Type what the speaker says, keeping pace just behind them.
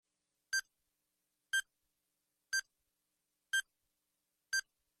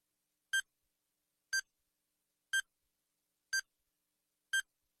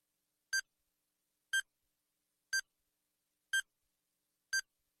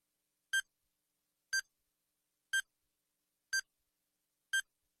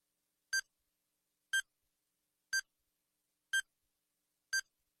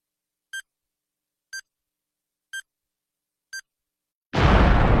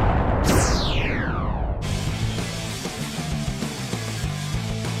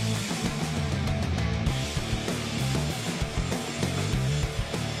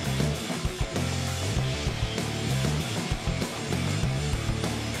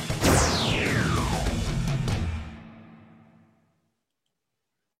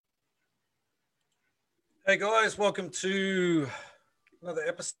Hey guys, welcome to another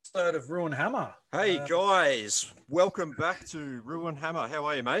episode of Roo Hammer. Hey guys, welcome back to Roo Hammer. How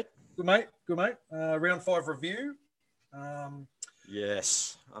are you, mate? Good mate, good mate. Round 5 review.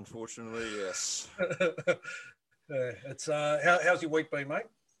 Yes, unfortunately, yes. It's how's your week been, mate?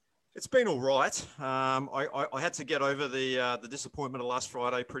 It's been all right. I had to get over the disappointment of last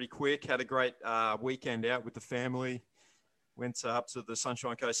Friday pretty quick. Had a great weekend out with the family. Went up to the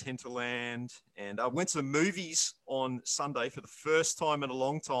Sunshine Coast hinterland and I went to the movies on Sunday for the first time in a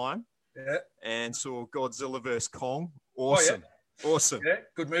long time. Yeah. And saw Godzilla vs. Kong. Awesome. Oh, yeah. Awesome. Yeah,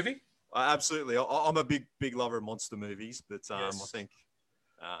 good movie. Absolutely. I'm a big lover of monster movies, but Yes. I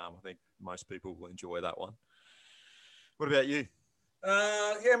think most people will enjoy that one. What about you?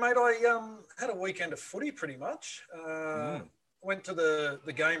 Yeah, mate, I had a weekend of footy pretty much. Went to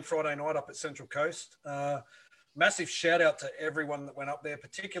the game Friday night up at Central Coast. Massive shout out to everyone that went up there,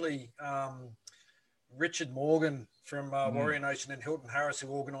 particularly Richard Morgan from Warrior Nation and Hilton Harris, who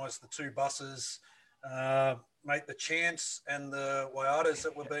organised the 2 buses. Mate, the chants and the waiatas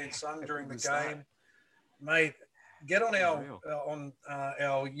that were being sung during the game. Mate, get on our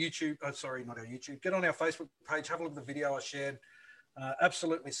YouTube. Oh, sorry, not our YouTube. Get on our Facebook page. Have a look at the video I shared.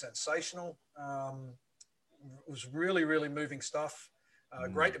 Absolutely sensational. It was really, really moving stuff.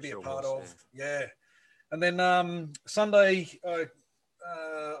 Great to be a part of. Yeah. And then Sunday,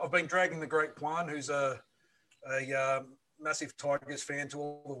 I've been dragging the Great Kwan, who's a massive Tigers fan, to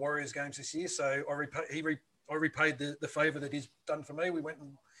all the Warriors games this year. So I repaid the favour that he's done for me. We went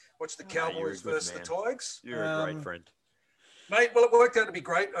and watched the Cowboys versus the Tigers. You're a great friend, mate. Well, it worked out to be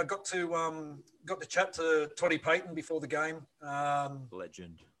great. I got to chat to Toddy Payton before the game.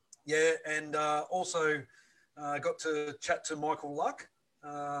 Legend. Yeah, and also got to chat to Michael Luck.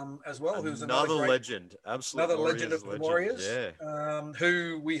 As well, who's another legend, absolutely another legend of the Warriors,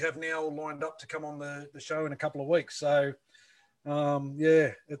 who we have now lined up to come on the show in a couple of weeks. So,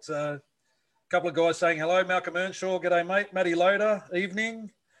 it's a couple of guys saying hello. Malcolm Earnshaw, g'day mate. Matty Loader,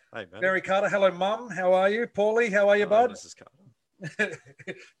 evening. Hey, Matty. Barry Carter, hello mum. How are you? Paulie, how are you, bud? Mrs. Carter.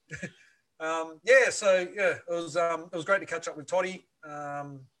 It was great to catch up with Toddy.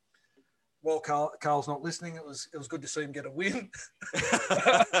 While Carl's not listening, it was good to see him get a win.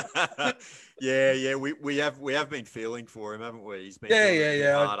 yeah, we have been feeling for him, haven't we? He's been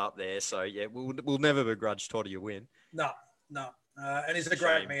hard up there, so yeah, we'll never begrudge Toddy a win. No, and he's a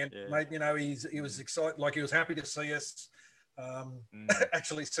great man, mate. You know, he was excited, like he was happy to see us.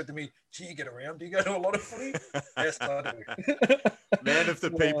 Actually said to me, "Gee, you get around? Do you go to a lot of footy?" Yes, I do. Man of the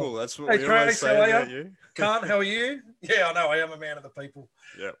people. That's what we always Trace, say about you. Kant, how are you? Yeah, I know. I am a man of the people.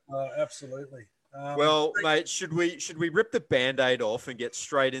 Yeah, absolutely. Well, mate, should we rip the Band-Aid off and get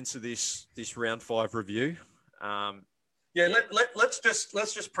straight into this round 5 review? Let's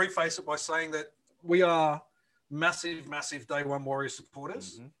just preface it by saying that we are massive day one Warriors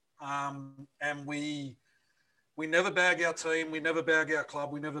supporters, and we never bag our team, we never bag our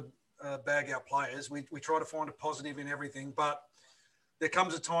club, we never bag our players. We try to find a positive in everything, but there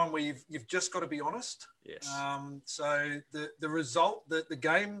comes a time where you've just got to be honest. Yes. So the result, the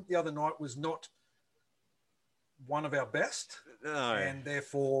game the other night was not one of our best, and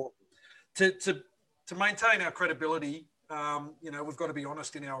therefore to maintain our credibility, we've got to be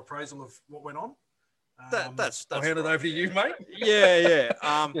honest in our appraisal of what went on. That's I'll hand it over to you, mate. Yeah.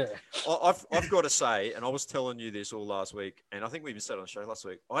 I've got to say, and I was telling you this all last week, and I think we even said on the show last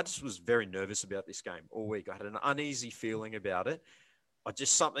week, I just was very nervous about this game all week. I had an uneasy feeling about it.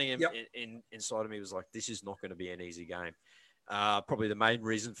 Something inside of me was like, this is not going to be an easy game. Probably the main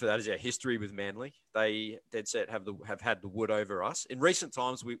reason for that is our history with Manly. They dead set have had the wood over us. In recent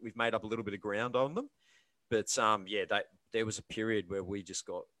times, we've made up a little bit of ground on them, but there was a period where we just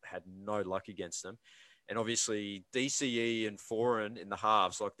had no luck against them. And obviously DCE and Foreign in the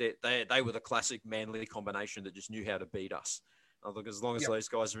halves, like they were the classic Manly combination that just knew how to beat us. Look, as long as those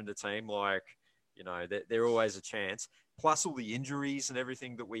guys are in the team, they're always a chance. Plus all the injuries and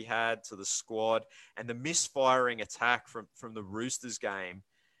everything that we had to the squad and the misfiring attack from the Roosters game,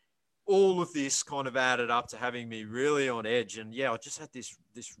 all of this kind of added up to having me really on edge. And I just had this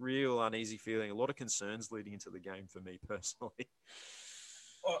real uneasy feeling, a lot of concerns leading into the game for me personally.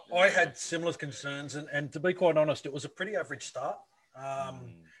 I had similar concerns, and to be quite honest, it was a pretty average start.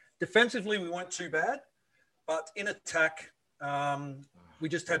 Defensively, we weren't too bad, but in attack, we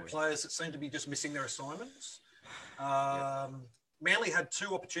just had players that seemed to be just missing their assignments. Manly had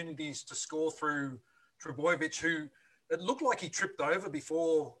 2 opportunities to score through Trebojevic, who it looked like he tripped over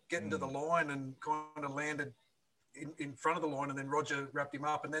before getting to the line and kind of landed in front of the line, and then Roger wrapped him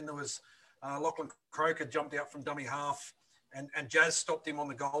up. And then there was Lachlan Croker jumped out from dummy half and Jazz stopped him on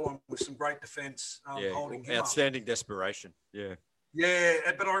the goal line with some great defence, holding him outstanding up. desperation. Yeah. Yeah,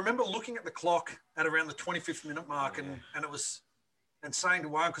 but I remember looking at the clock at around the 25th minute mark, and it was, and saying to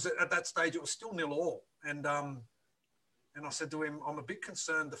Wayne, because at that stage it was still 0-0, and I said to him, I'm a bit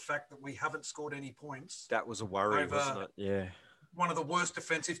concerned the fact that we haven't scored any points. That was a worry, wasn't it? Yeah. One of the worst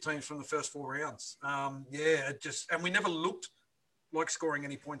defensive teams from the first 4 rounds. And we never looked like scoring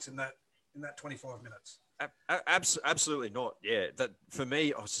any points in that 25 minutes. Absolutely not. Yeah, that for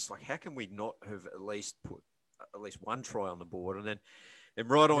me, I was just like, how can we not have at least put at least one try on the board? And then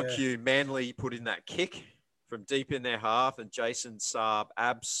right on cue, Manly put in that kick from deep in their half, and Jason Saab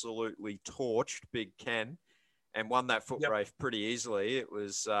absolutely torched Big Ken and won that foot race pretty easily. It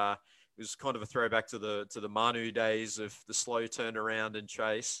was kind of a throwback to the Manu days of the slow turnaround and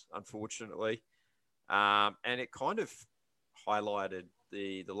chase, unfortunately, and it kind of highlighted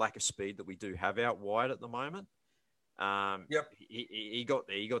the lack of speed that we do have out wide at the moment. He got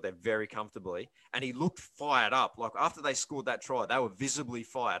there very comfortably, and he looked fired up. Like after they scored that try, they were visibly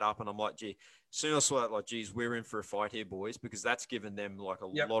fired up, and I'm like, gee, soon I saw that, like, geez, we're in for a fight here, boys, because that's given them like a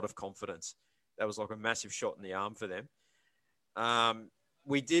lot of confidence. That was like a massive shot in the arm for them.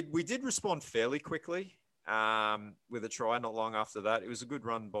 We did respond fairly quickly with a try not long after that. It was a good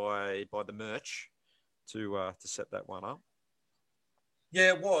run by the Merch to set that one up.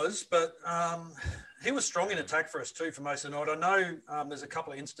 Yeah, it was, but he was strong in attack for us too for most of the night. I know there's a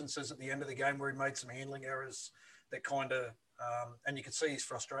couple of instances at the end of the game where he made some handling errors that kind of, and you could see his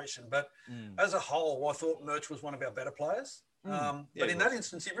frustration. But as a whole, I thought Merch was one of our better players. But in that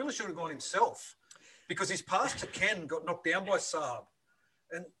instance, he really should have gone himself, because his pass to Ken got knocked down by Saab.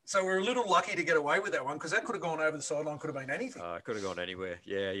 And so we're a little lucky to get away with that one, because that could have gone over the sideline, could have been anything. It could have gone anywhere.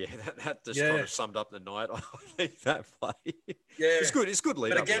 Yeah. That just kind of summed up the night, I think, that play. Yeah. It's good. It's good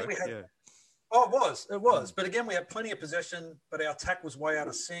lead up work. Oh, it was. But again, we had plenty of possession, but our attack was way out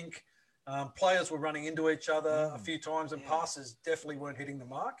of sync. Players were running into each other a few times, and passes definitely weren't hitting the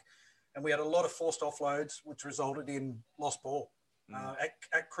mark. And we had a lot of forced offloads, which resulted in lost ball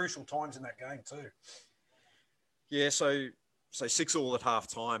at crucial times in that game too. Yeah, so 6-6 at half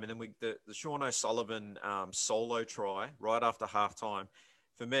time, and then the Sean O'Sullivan solo try right after half time.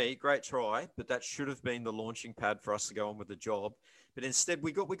 For me, great try, but that should have been the launching pad for us to go on with the job. But instead,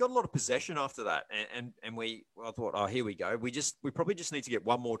 we got a lot of possession after that, and I thought, oh, here we go. We probably just need to get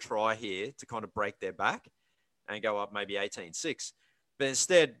one more try here to kind of break their back and go up maybe 18-6. But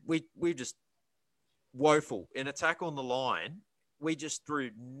instead, we just woeful in attack on the line. We just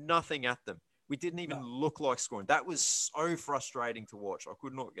threw nothing at them. We didn't even look like scoring. That was so frustrating to watch. I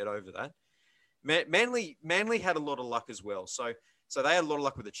could not get over that. Manly had a lot of luck as well. So they had a lot of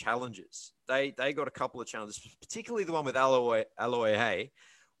luck with the challenges. They got a couple of challenges, particularly the one with Aloe,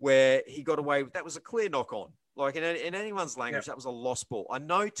 where he got away with, that was a clear knock on. Like in anyone's language, that was a lost ball. I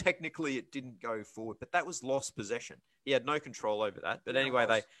know technically it didn't go forward, but that was lost possession. He had no control over that. But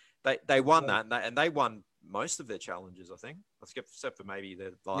anyway, they won that, and they won most of their challenges, I think, except for maybe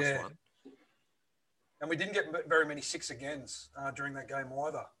the last one. And we didn't get very many 6 agains during that game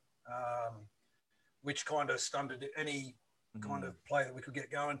either, which kind of stunted any kind of play that we could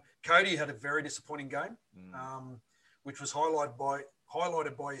get going. Cody had a very disappointing game, which was highlighted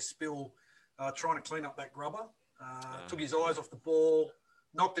by his spill trying to clean up that grubber. Took his eyes off the ball,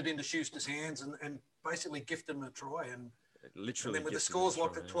 knocked it into Schuster's hands, and basically gifted him a try. And then with the scores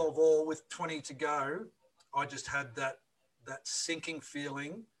locked at 12-all with 20 to go, I just had that sinking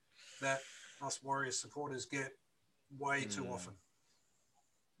feeling that us Warriors supporters get way too often.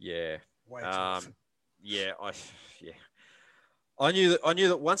 Yeah. Way too often. I knew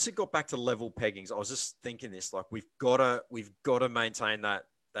that once it got back to level peggings, I was just thinking this, like we've got to maintain that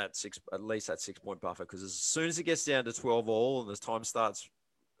at least that 6-point buffer, because as soon as it gets down to 12-all and the time starts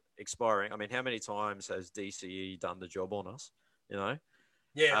expiring, I mean, how many times has DCE done the job on us? You know?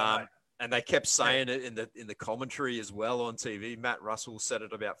 Yeah. And they kept saying it in the commentary as well on TV. Matt Russell said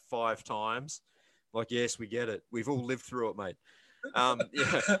it about 5 times. Like, yes, we get it. We've all lived through it, mate.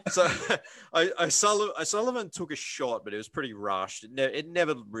 So O'Sullivan took a shot, but it was pretty rushed. It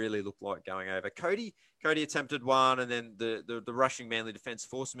never really looked like going over. Cody attempted one, and then the rushing Manly defense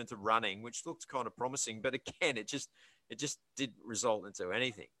forced him into running, which looked kind of promising. But again, it just didn't result into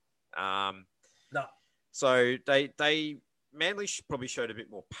anything. No. So Manly probably showed a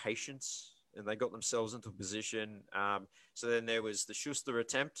bit more patience, and they got themselves into a position. So then there was the Schuster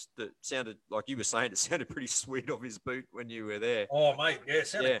attempt that sounded, like you were saying, it sounded pretty sweet off his boot when you were there. Oh, mate, it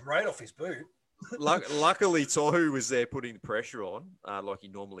sounded great off his boot. Luckily, Tohu was there putting the pressure on, like he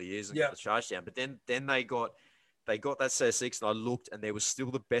normally is, and got the charge down. But then they got that set 6, and I looked, and there was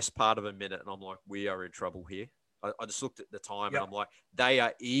still the best part of a minute, and I'm like, we are in trouble here. I just looked at the time Yep. and I'm like, they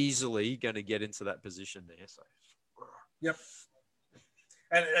are easily going to get into that position there. So, Yep.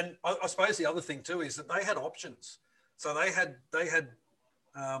 And I suppose the other thing too is that they had options. So they had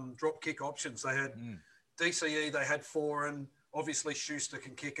drop kick options. They had DCE, they had Foran. Obviously, Schuster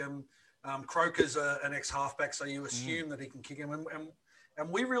can kick him. Croker's an ex-halfback, so you assume that he can kick him. And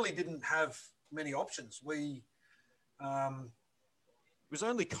we really didn't have many options. It was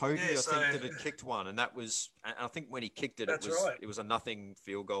only Cody, I think, that had kicked one, and that was. And I think when he kicked it, it was a nothing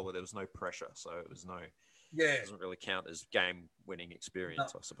field goal where there was no pressure, so it was it doesn't really count as game-winning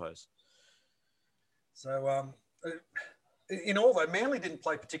experience, I suppose. So, in all though, Manly didn't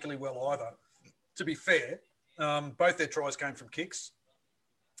play particularly well either. To be fair, both their tries came from kicks,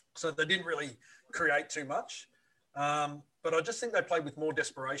 so they didn't really create too much. But I just think they played with more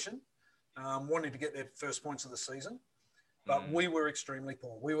desperation, wanting to get their first points of the season. But we were extremely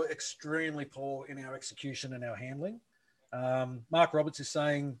poor. We were extremely poor in our execution and our handling. Mark Roberts is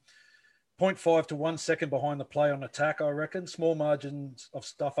saying 0.5 to 1 second behind the play on attack, I reckon. Small margins of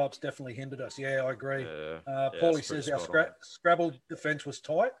stuff-ups definitely hindered us. Yeah, I agree. Paulie says our Scrabble defence was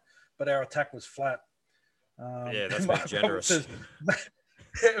tight, but our attack was flat. That's been generous. Says,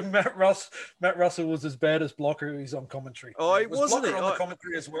 Matt Russell was as bad as Blocker who's on commentary. Oh, he wasn't Blocker on the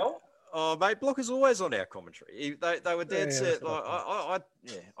commentary as well? Oh, mate, Blocker's always on our commentary. They were dead set.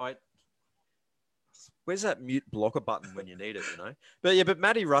 Where's that mute blocker button when you need it, you know? But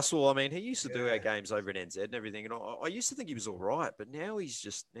Matty Russell, I mean, he used to do our games over in NZ and everything, and I used to think he was all right, but now he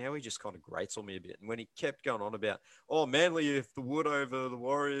just kind of grates on me a bit. And when he kept going on about, Manly if the wood over the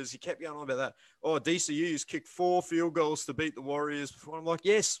Warriors, he kept going on about that. DCU's kicked 4 field goals to beat the Warriors before. I'm like,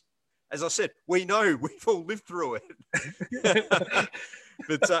 yes, as I said, we know, we've all lived through it.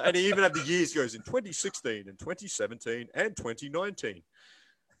 But and he even had the years goes in 2016 and 2017 and 2019.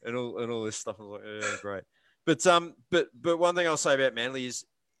 And all this stuff. I was like, yeah, great. But one thing I'll say about Manly is,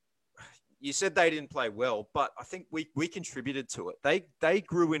 you said they didn't play well, but I think we contributed to it. They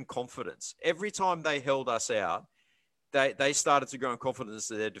grew in confidence every time they held us out. They started to grow in confidence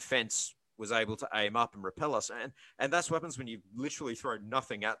that their defense was able to aim up and repel us, and that's what happens when you literally throw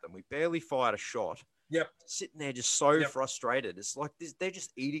nothing at them. We barely fired a shot. Yep. Sitting there just so frustrated. It's like they're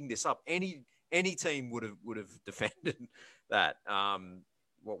just eating this up. Any team would have defended that.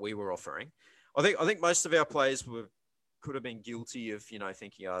 What we were offering. I think most of our players could have been guilty of,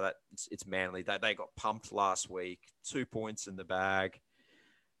 thinking, that it's Manly. They got pumped last week, 2 points in the bag.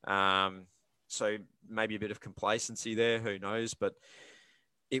 So maybe a bit of complacency there, who knows? But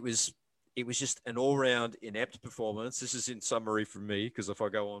it was just an all-round inept performance. This is in summary from me, because if I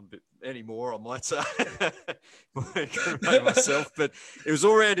go on any more, I might incriminate myself. But it was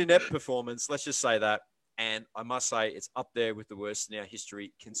all-round inept performance. Let's just say that. And I must say, it's up there with the worst in our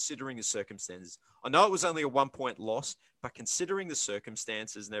history, considering the circumstances. I know it was only a 1-point loss, but considering the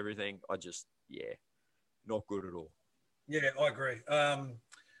circumstances and everything, not good at all. Yeah, I agree. I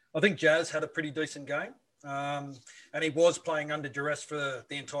think Jazz had a pretty decent game, and he was playing under duress for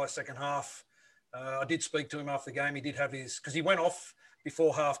the entire second half. I did speak to him after the game. He did have because he went off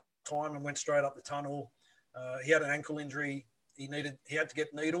before half time and went straight up the tunnel. He had an ankle injury. He had to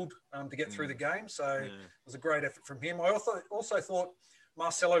get needled to get through the game. So it was a great effort from him. I also thought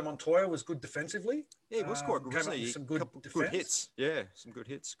Marcelo Montoya was good defensively. Yeah, he was quite good, wasn't he? Some good hits. Yeah, some good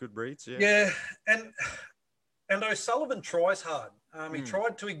hits, good reads. Yeah. Yeah, and O'Sullivan tries hard. He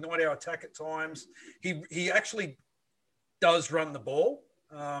tried to ignite our attack at times. He actually does run the ball,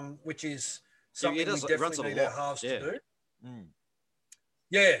 which is something we definitely need our halves to do.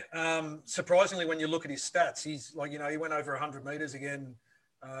 Yeah, surprisingly, when you look at his stats, he's like, he went over 100 metres again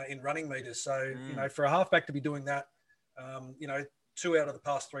in running metres. So, for a halfback to be doing that, 2 out of the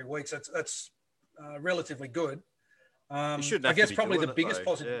past 3 weeks, that's relatively good. I guess probably the biggest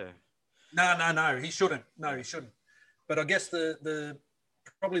positive. Yeah. No, he shouldn't. No, he shouldn't. But I guess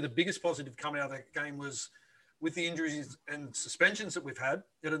probably the biggest positive coming out of that game was with the injuries and suspensions that we've had,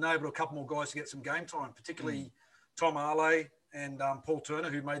 it enabled a couple more guys to get some game time, particularly Tom Arley and Paul Turner,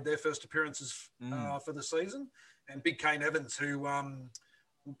 who made their first appearances for the season, and Big Kane Evans, who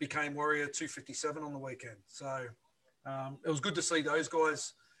became Warrior 257 on the weekend. So it was good to see those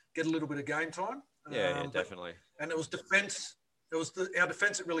guys get a little bit of game time. Yeah, definitely. And it was defence. It was our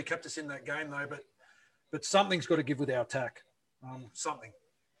defence that really kept us in that game, though. But something's got to give with our attack. Something.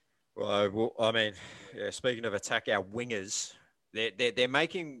 Well, I mean, speaking of attack, our wingers, they're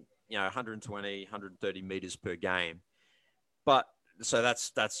making 120, 130 meters per game. But so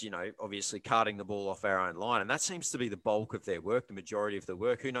that's obviously carting the ball off our own line, and that seems to be the bulk of their work, the majority of their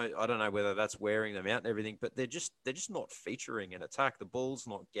work. Who knows? I don't know whether that's wearing them out and everything, but they're just not featuring in attack. The ball's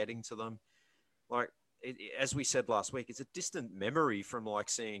not getting to them. Like, as we said last week, it's a distant memory from like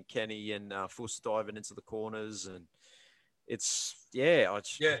seeing Kenny and Fuss diving into the corners, and I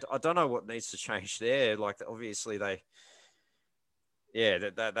don't know what needs to change there. Like obviously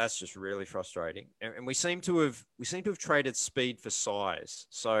that's just really frustrating, and we seem to have traded speed for size.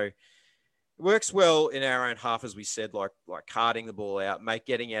 So it works well in our own half, as we said, like carting the ball out,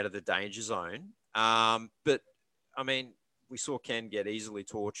 getting out of the danger zone. But I mean, we saw Ken get easily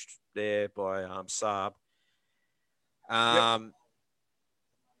torched there by Saab.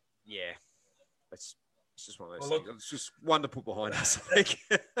 Yeah, it's just one of those things. It's just one to put behind us, I think.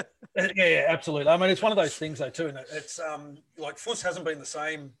 Yeah, absolutely. I mean, it's one of those things, though, too. And it's like Fuss hasn't been the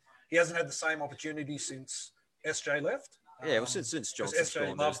same. He hasn't had the same opportunity since SJ left. Yeah, well, since Johnson's SJ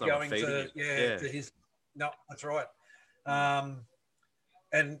gone, loved there's no one going feeding him. to his. No, that's right.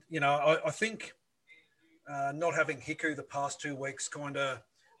 And I think not having Hiku the past 2 weeks kind of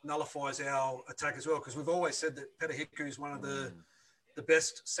nullifies our attack as well, because we've always said that Peter Hiku is one of the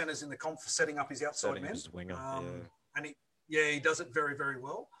best centers in the comp for setting up his outside men. Winger, and he does it very, very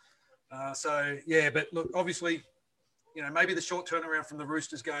well. But look, obviously, maybe the short turnaround from the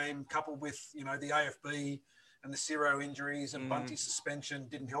Roosters game, coupled with the AFB and the Ciro injuries and Bunty suspension,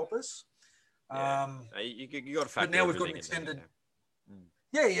 didn't help us. You got to factor. But now we've got an extended.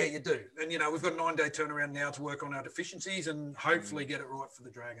 Yeah, you do. And, we've got a 9-day turnaround now to work on our deficiencies and hopefully get it right for the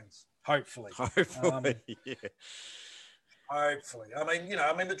Dragons. Hopefully. Hopefully. I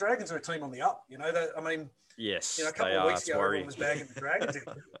mean, the Dragons are a team on the up. Yes, a couple of weeks ago, everyone was bagging the Dragons.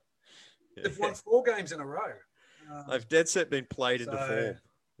 They've won 4 games in a row. They've dead set been played into form.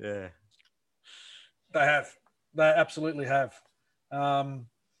 Yeah. They have. They absolutely have.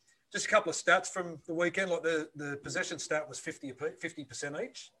 Just a couple of stats from the weekend. Like the possession stat was 50%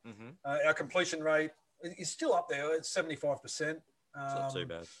 each. Mm-hmm. Our completion rate is still up there. It's 75%. It's not too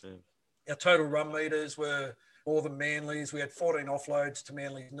bad. Yeah. Our total run meters were more than Manly's. We had 14 offloads to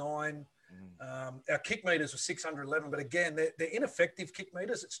Manly's 9. Our kick meters were 611, but again, they're ineffective kick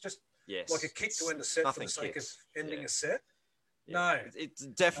meters. It's just like a kick to end a set for the sake of ending a set. Yeah. No, it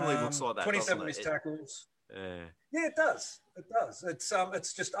definitely looks like that. 27 missed tackles. Yeah, it does. It does.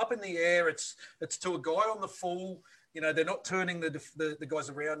 It's just up in the air. It's to a guy on the full. They're not turning the guys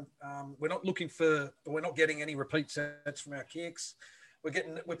around. We're not getting any repeat sets from our kicks.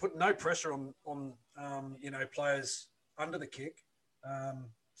 We're putting no pressure on players under the kick.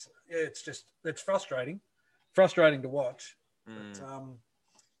 It's frustrating to watch. But,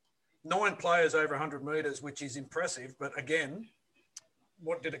 9 players over 100 meters, which is impressive. But again,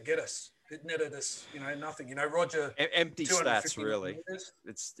 what did it get us? It netted us, nothing. Roger, empty stats, really. Meters.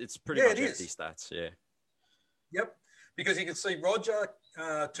 It's pretty much empty stats, yeah. Yep, because you can see Roger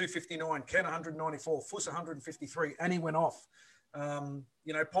 259, Ken 194, Fuss 153, and he went off.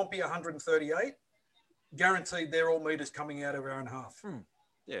 Pompey 138. Guaranteed, they're all meters coming out of our own half.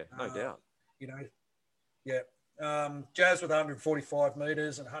 Yeah, no doubt. Jazz with 145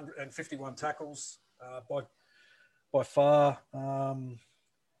 meters and 151 tackles by far.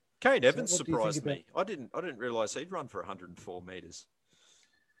 Kane Evans surprised me. I didn't realise he'd run for 104 meters.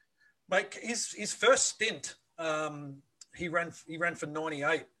 Mate, his first stint, he ran for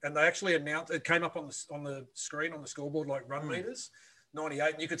 98, and they actually announced it came up on the screen on the scoreboard like run meters,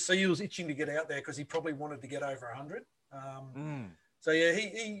 98, and you could see he was itching to get out there because he probably wanted to get over 100. So yeah,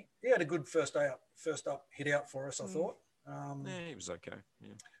 he had a good first up hit out for us, I thought. He was okay.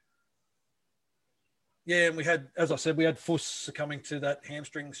 Yeah. Yeah, and we had, as I said, we had Fuss succumbing to that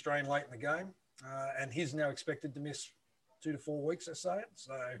hamstring strain late in the game, and he's now expected to miss 2 to 4 weeks, they're saying.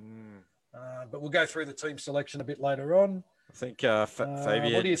 So, but we'll go through the team selection a bit later on. I think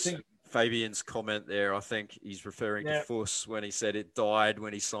what do you think? Fabian's comment there, I think he's referring to Fuss when he said it died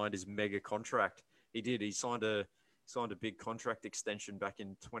when he signed his mega contract. He did. He signed a big contract extension back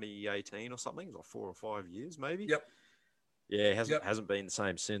in 2018 or something, like 4 or 5 years maybe. Yep. Yeah, hasn't been the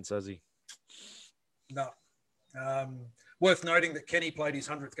same since, has he? No. Worth noting that Kenny played his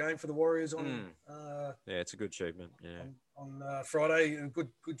 100th game for the Warriors on. It's a good achievement. Yeah. On Friday, good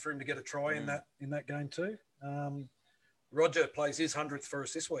for him to get a try in that game too. Roger plays his 100th for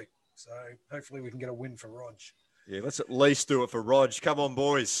us this week, so hopefully we can get a win for Rog. Yeah, let's at least do it for Rog. Come on,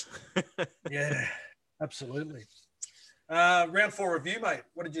 boys. Yeah, absolutely. Round 4 review, mate.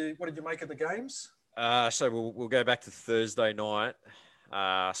 What did you make of the games? So we'll go back to Thursday night.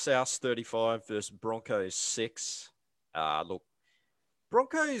 Souths 35 versus Broncos 6. Look,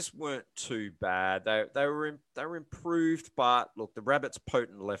 Broncos weren't too bad. They were improved, but look, the Rabbits'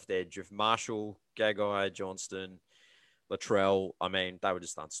 potent left edge of Marshall, Gagai, Johnston. Latrell, I mean, they were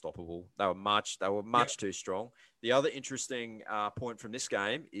just unstoppable. They were much too strong. The other interesting point from this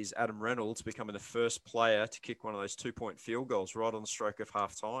game is Adam Reynolds becoming the first player to kick one of those 2-point field goals right on the stroke of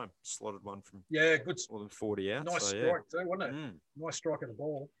half time. Slotted one from good, more than 40 out. Nice so, strike too, wasn't it? Nice strike of the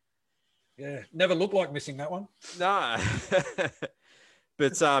ball. Yeah, never looked like missing that one. No.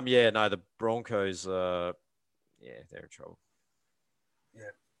 But, the Broncos, they're in trouble.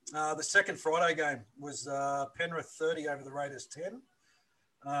 Yeah. The second Friday game was Penrith 30 over the Raiders 10.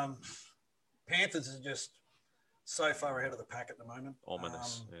 Panthers are just so far ahead of the pack at the moment.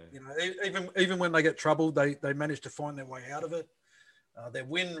 Ominous. Even when they get troubled, they manage to find their way out of it. Their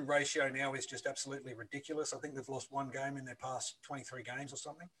win ratio now is just absolutely ridiculous. I think they've lost one game in their past 23 games or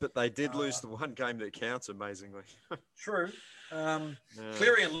something. But they did lose the one game that counts, amazingly. True.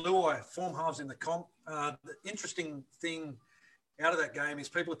 Cleary and Luai, form halves in the comp. The interesting thing out of that game is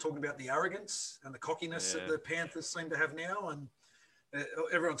people are talking about the arrogance and the cockiness that the Panthers seem to have now. And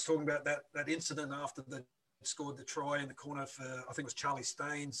everyone's talking about that incident after they scored the try in the corner for, I think it was Charlie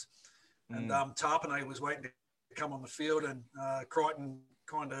Staines. And Tarpanay was waiting to come on the field, and Crichton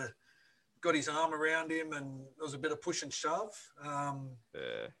kind of got his arm around him, and there was a bit of push and shove.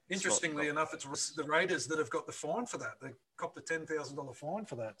 Interestingly enough, it's the Raiders that have got the fine for that. They copped a $10,000 fine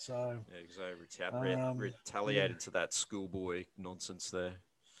for that. So because they retaliated to that schoolboy nonsense there.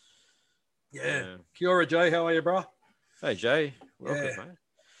 Yeah. Kia ora, Jay. How are you, bro? Hey, Jay. Welcome, mate.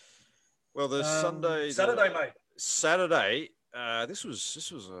 Well, the Saturday, mate. Saturday. This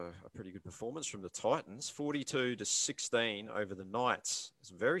was a pretty good performance from the Titans, 42-16 over the Knights. It's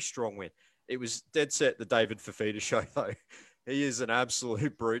a very strong win. It was dead set the David Fafita show, though. He is an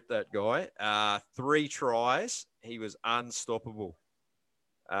absolute brute, that guy. 3 tries. He was unstoppable.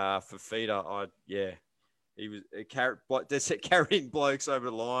 Fafita, he was dead set carrying blokes over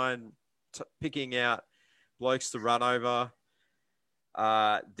the line, picking out blokes to run over.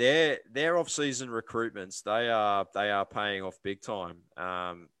 Their off-season recruitments, they are paying off big time.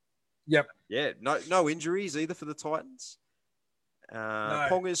 Yep. Yeah. No injuries either for the Titans.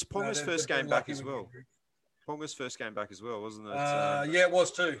 Ponga's first game back as well. Ponga's first game back as well, wasn't it? Yeah, it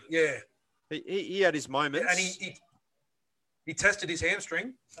was too. Yeah. He had his moments. And he tested his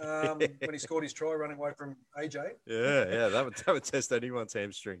hamstring when he scored his try running away from AJ. Yeah. That would test anyone's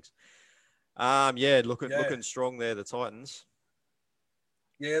hamstrings. Looking strong there, the Titans.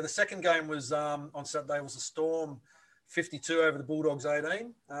 Yeah, the second game was on Saturday. Was the Storm 52 over the Bulldogs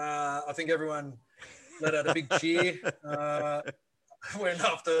 18. I think everyone let out a big cheer. When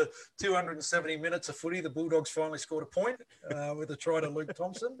after 270 minutes of footy, the Bulldogs finally scored a point with a try to Luke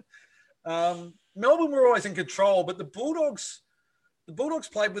Thompson. Melbourne were always in control, but the Bulldogs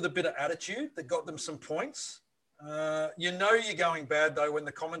played with a bit of attitude that got them some points. You're going bad, though, when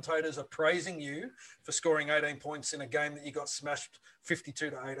the commentators are praising you for scoring 18 points in a game that you got smashed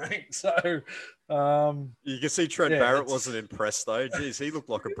 52-18. So you can see Trent Barrett wasn't impressed, though. Jeez, he looked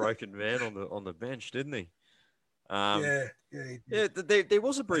like a broken man on the bench, didn't he? There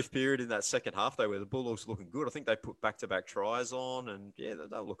was a brief period in that second half, though, where the Bulldogs were looking good. I think they put back-to-back tries on, and they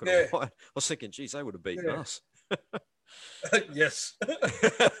were looking all right. I was thinking, geez, they would have beaten us. Yes.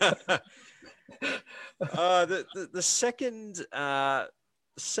 The second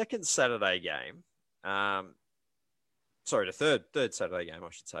Saturday game, the third Saturday game, I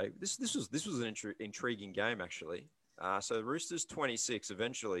should say. This was an intriguing game, actually. So the Roosters 26,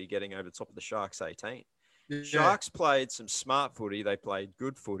 eventually getting over the top of the Sharks 18. Yeah. Sharks played some smart footy. They played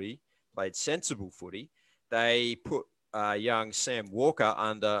good footy, played sensible footy. They put young Sam Walker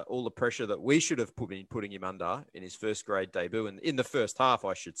under all the pressure that we should have been putting him under in his first grade debut, in the first half,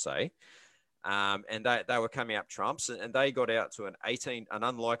 I should say. And they were coming up trumps, and they got out to an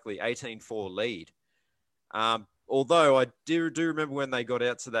unlikely 18-4 lead. Although I do remember when they got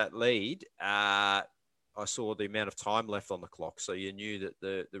out to that lead, I saw the amount of time left on the clock, so you knew that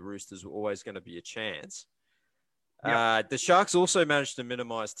the Roosters were always going to be a chance. Yep. The Sharks also managed to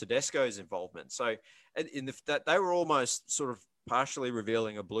minimise Tedesco's involvement. So that they were almost sort of partially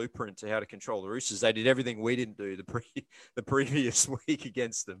revealing a blueprint to how to control the Roosters. They did everything we didn't do the previous week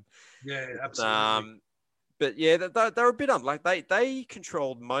against them. Yeah, absolutely. But yeah, they were a bit unlike. They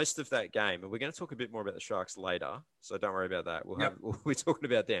controlled most of that game, and we're going to talk a bit more about the Sharks later. So don't worry about that. We're talking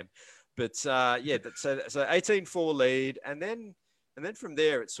about them. But so 18-4 lead, and then from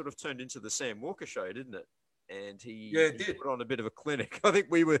there it sort of turned into the Sam Walker show, didn't it? And he put on a bit of a clinic. I think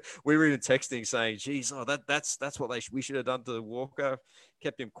we were even texting saying, "Geez, that's what we should have done to Walker."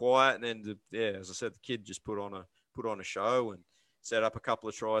 Kept him quiet, and then as I said, the kid just put on a show and set up a couple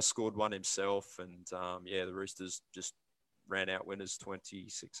of tries, scored one himself, and the Roosters just ran out winners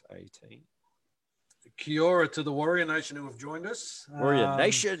 26-18. Kia ora to the Warrior Nation who have joined us. Warrior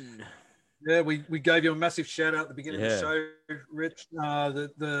Nation. Yeah, we gave you a massive shout out at the beginning of the show, Rich.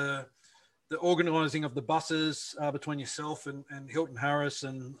 The organising of the buses between yourself and Hilton Harris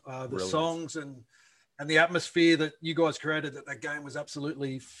and the songs and the atmosphere that you guys created at that game was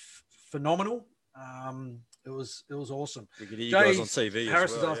absolutely phenomenal. It was awesome. We could hear you guys on TV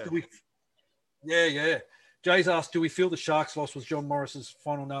Harris as well. Has asked, Jay's asked, do we feel the Sharks' loss was John Morris's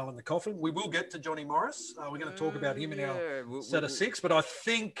final nail in the coffin? We will get to Johnny Morris. We're going to talk about him in our set of six, but I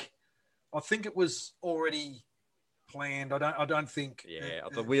think it was already planned. I don't think. Yeah,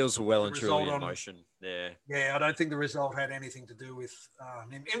 the wheels were well and truly in motion. Yeah, I don't think the result had anything to do with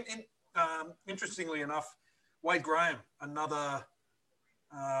him. Interestingly enough, Wade Graham, another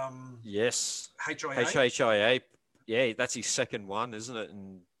HIA. Yeah, that's his second one, isn't it?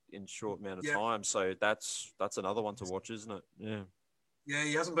 In short amount of time. So that's another one to watch, isn't it? Yeah. Yeah,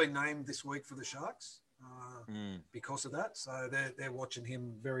 he hasn't been named this week for the Sharks because of that. So they're watching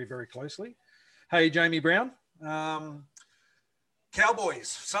him very, very closely. Hey, Jamie Brown. Cowboys,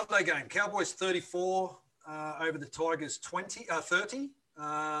 Sunday game. Cowboys 34 over the Tigers 30.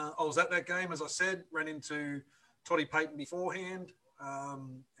 I was at that game, as I said, ran into Toddy Payton beforehand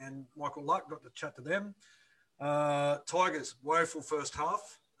and Michael Luck, got to chat to them. Tigers, woeful first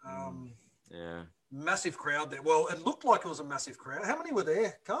half. Massive crowd there. Well, it looked like it was a massive crowd. How many were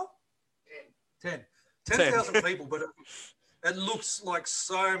there, Carl? 10,000 people, but it looks like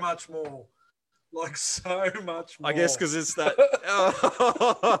so much more. Like so much more. I guess because it's that.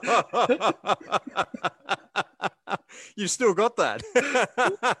 You've still got that.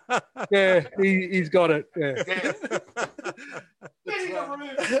 Yeah, he's got it. Yeah.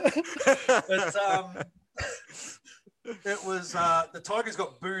 It was the Tigers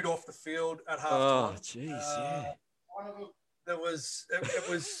got booed off the field at halftime. Oh, jeez, yeah.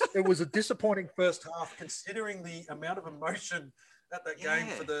 It was a disappointing first half, considering the amount of emotion at that game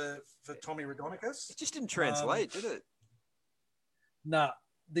for Tommy Ragonicus. It just didn't translate, did it? Nah.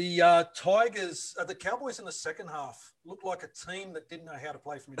 The Tigers, the Cowboys in the second half looked like a team that didn't know how to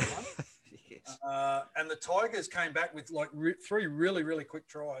play from in front. Yes. And the Tigers came back with like three really, really quick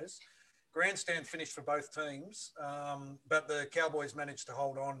tries. Grandstand finished for both teams, but the Cowboys managed to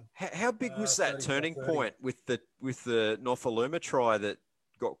hold on. How big was that turning point with the Nofaluma try that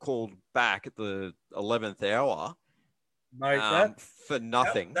got called back at the 11th hour? Mate, for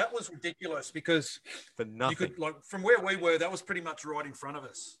nothing. That was ridiculous because for nothing. You could, like, from where we were, that was pretty much right in front of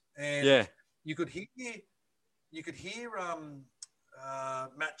us, and you could hear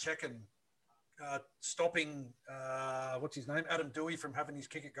Matt Checken stopping what's his name, Adam Dewey, from having his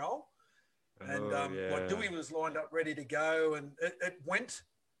kick at goal. And like Dewey was lined up ready to go, and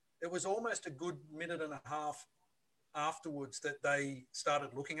it was almost a good minute and a half afterwards that they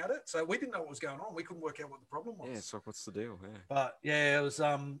started looking at it. So we didn't know what was going on. We couldn't work out what the problem was. Yeah, it's like, what's the deal? Yeah. But yeah, it was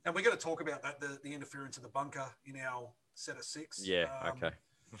and we're going to talk about that, the interference of the bunker in our set of six. Yeah, okay.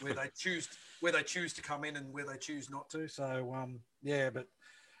 where they choose to come in and where they choose not to. So but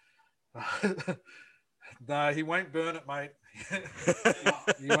no, he won't burn it, mate.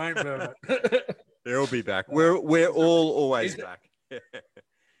 He won't burn it. He'll be back. We're all always back.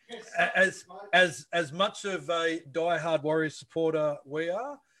 As much of a diehard Warriors supporter we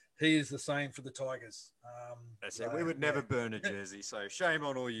are, he is the same for the Tigers. That's it. We would never burn a jersey, so shame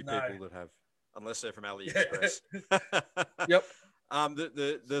on all you people that have, unless they're from AliExpress. Yep.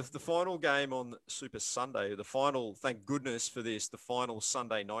 The final game on Super Sunday, thank goodness for this, the final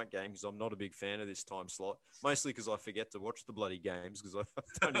Sunday night game, because I'm not a big fan of this time slot, mostly because I forget to watch the bloody games because I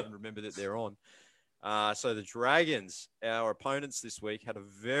don't even remember that they're on. So the Dragons, our opponents this week, had a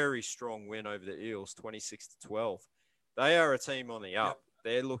very strong win over the Eels, 26-12. They are a team on the up. Yep.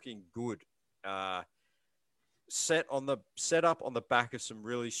 They're looking good. Set up on the back of some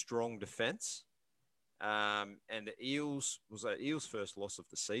really strong defense. And the Eels was the Eels' first loss of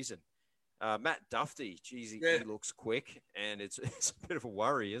the season. Matt Duffy, geez, he looks quick, and it's a bit of a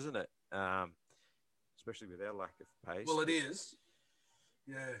worry, isn't it? Especially with our lack of pace. Well, it is.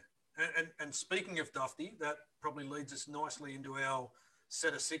 Yeah. And speaking of Duffy, that probably leads us nicely into our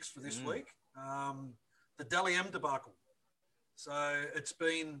set of six for this week. The Dally M debacle. So it's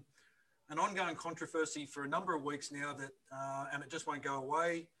been an ongoing controversy for a number of weeks now that, and it just won't go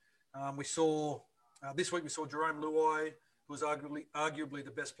away. We saw this week, we saw Jerome Luai, who was arguably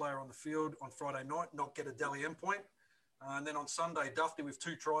the best player on the field on Friday night, not get a Dally M point. And then on Sunday, Duffy with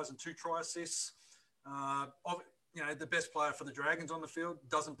 2 tries and 2 try assists. The best player for the Dragons on the field,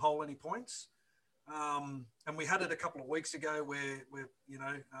 doesn't poll any points. And we had it a couple of weeks ago where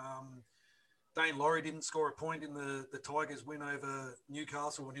Dane Laurie didn't score a point in the Tigers' win over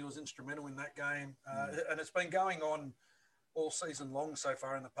Newcastle, and he was instrumental in that game. And it's been going on all season long so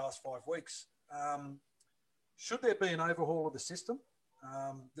far in the past 5 weeks. Should there be an overhaul of the system?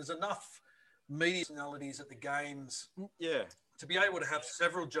 There's enough media personalities at the games to be able to have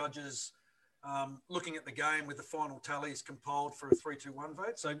several judges looking at the game with the final tallies compiled for a 3-2-1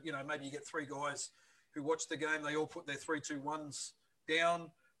 vote. So, maybe you get 3 guys who watch the game, they all put their 3-2-1s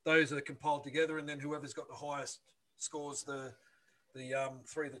down. Those are compiled together, and then whoever's got the highest scores the 3,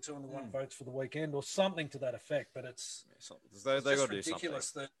 the 2, and the 1 votes for the weekend, or something to that effect. But it's they got to do ridiculous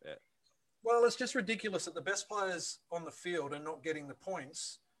something. Well, it's just ridiculous that the best players on the field are not getting the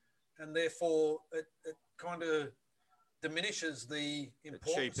points, and therefore it kind of diminishes the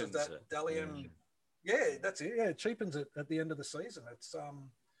importance of that Dally M. Yeah, that's it. Yeah, it cheapens it at the end of the season.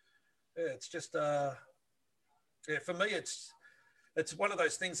 It's just for me, it's one of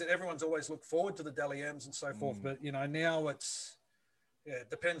those things that everyone's always looked forward to, the Dally M's and so forth. But now it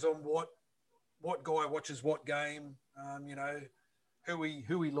depends on what guy watches what game. Who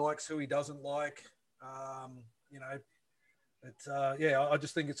he likes, who he doesn't like. I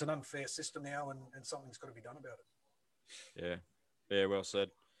just think it's an unfair system now, and something's got to be done about it. Yeah, well said.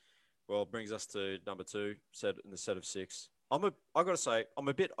 Well, it brings us to number 2, set in the set of 6. I got to say, I'm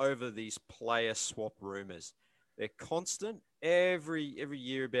a bit over these player swap rumors. They're constant every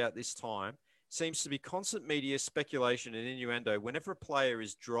year about this time. Seems to be constant media speculation and innuendo. Whenever a player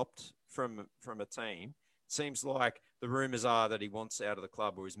is dropped from a team, it seems like the rumors are that he wants out of the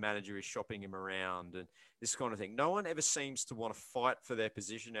club, or his manager is shopping him around and this kind of thing. No one ever seems to want to fight for their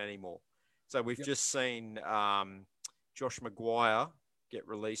position anymore. So we've just seen Josh Maguire get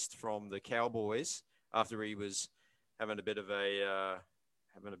released from the Cowboys after he was having a bit of a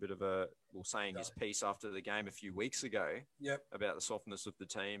saying his piece after the game a few weeks ago about the softness of the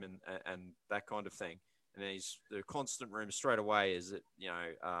team and that kind of thing. And then the constant rumor straight away is that,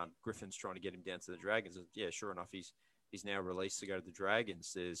 Griffin's trying to get him down to the Dragons. And yeah, sure enough, he's now released to go to the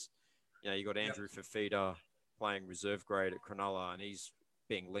Dragons. There's, you got Andrew Fafita playing reserve grade at Cronulla, and he's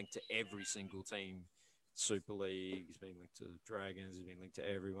being linked to every single team. Super League, he's being linked to the Dragons, he's being linked to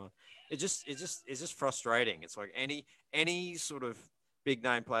everyone. It's just frustrating. It's like any sort of big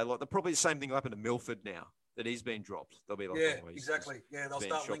name player, like probably the same thing will happen to Milford now that he's been dropped. They'll be like, exactly. Yeah, they'll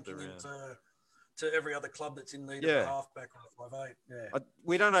start linking him to every other club that's in need of a halfback or a 5'8". Yeah.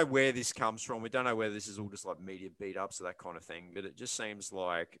 We don't know where this comes from. We don't know whether this is all just like media beat ups or that kind of thing, but it just seems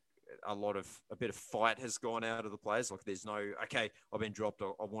like a bit of fight has gone out of the players. Like there's no, okay, I've been dropped.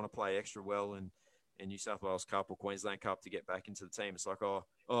 I want to play extra well in New South Wales Cup or Queensland Cup to get back into the team. It's like, oh,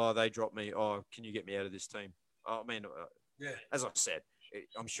 they dropped me. Oh, can you get me out of this team? I mean, as I said,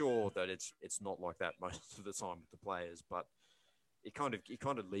 I'm sure that it's not like that most of the time with the players, but it kind of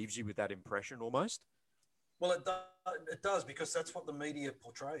leaves you with that impression almost. Well, it does, because that's what the media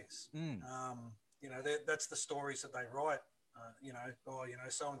portrays. That's the stories that they write.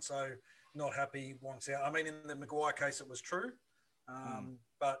 So and so not happy, wants out. I mean, in the Maguire case, it was true.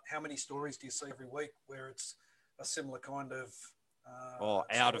 But how many stories do you see every week where it's a similar kind of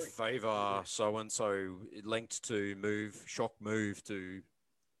out of favour, so and so linked to shock move to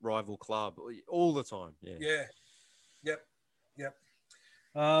rival club all the time. Yep.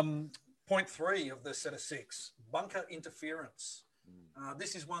 Point 3 of the set of 6, bunker interference.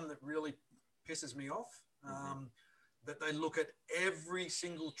 This is one that really pisses me off. That they look at every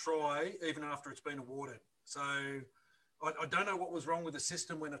single try, even after it's been awarded. So I don't know what was wrong with the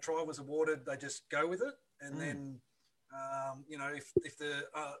system when a try was awarded. They just go with it, and then if the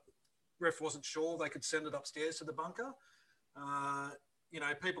ref wasn't sure, they could send it upstairs to the bunker.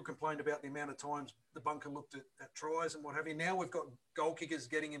 People complained about the amount of times the bunker looked at tries and what have you. Now we've got goal kickers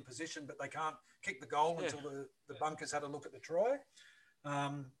getting in position, but they can't kick the goal until the bunkers had a look at the try.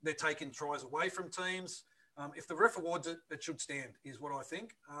 They're taking tries away from teams. If the ref awards it, it should stand, is what I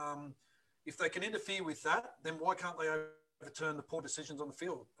think. If they can interfere with that, then why can't they overturn the poor decisions on the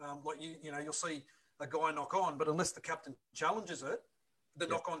field? You'll see a guy knock on, but unless the captain challenges it, the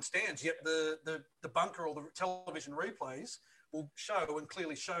knock on stands. Yet the bunker or the television replays will show and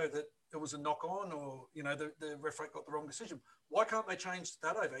clearly show that it was a knock on, or the referee got the wrong decision. Why can't they change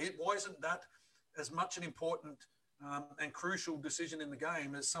that over? Why isn't that as much an important and crucial decision in the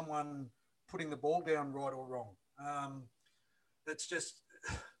game as someone putting the ball down right or wrong? It's just.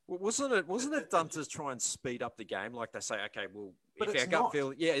 Wasn't it done to try and speed up the game? Like they say, okay, well, but if our gut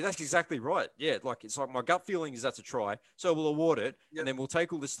feeling, that's exactly right. Yeah, it's like my gut feeling is that's a try, so we'll award it, and then we'll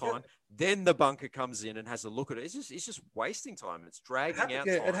take all this time. Yep. Then the bunker comes in and has a look at it. It's just wasting time. It's dragging out time.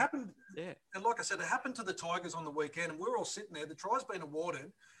 It happened. Yeah, and like I said, it happened to the Tigers on the weekend, and we're all sitting there. The try's been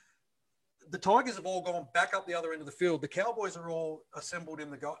awarded. the Tigers have all gone back up the other end of the field. The Cowboys are all assembled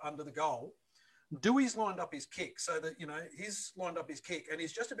in the under the goal. Dewey's lined up his kick so that, he's lined up his kick and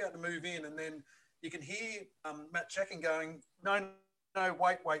he's just about to move in. And then you can hear Matt Checking going, no,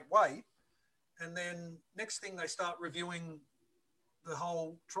 wait. And then next thing they start reviewing the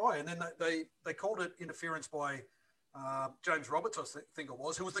whole try. And then they called it interference by James Roberts, I think it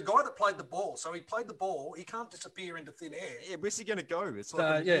was, who was the guy that played the ball. So he played the ball. He can't disappear into thin air. Yeah, where's he going to go? It's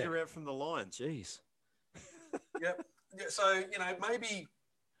like a meter out from the line. Jeez. Yep. Yeah, so,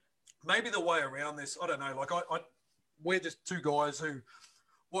 maybe the way around this, I don't know. Like we're just two guys who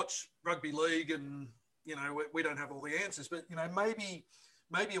watch rugby league and, we don't have all the answers, but, maybe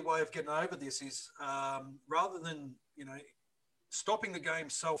a way of getting over this is rather than, stopping the game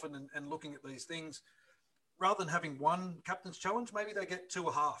self and looking at these things, rather than having one captain's challenge, maybe they get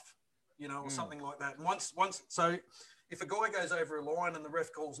 2.5, or something like that. And once, so if a guy goes over a line and the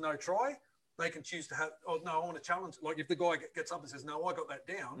ref calls no try, they can choose to have, oh no, I want to challenge. Like if the guy gets up and says, no, I got that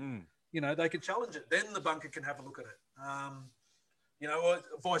down, they can challenge it. Then the bunker can have a look at it. Or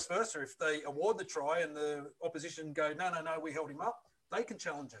vice versa. If they award the try and the opposition go, no, we held him up, they can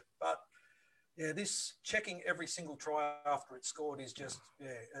challenge it. But yeah, this checking every single try after it's scored is just,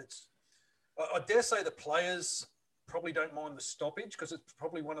 I dare say the players probably don't mind the stoppage because it's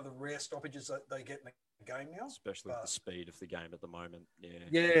probably one of the rare stoppages that they get in the game now. Especially with the speed of the game at the moment. Yeah.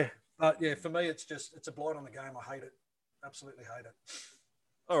 Yeah. But yeah, for me, it's a blight on the game. I hate it. Absolutely hate it.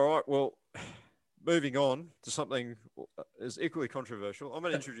 All right. Well, moving on to something is equally controversial. I'm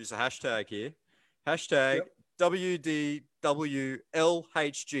going to introduce a hashtag here. Hashtag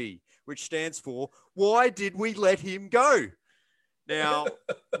WDWLHG, which stands for Why Did We Let Him Go? Now,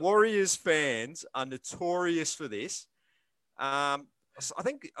 Warriors fans are notorious for this. I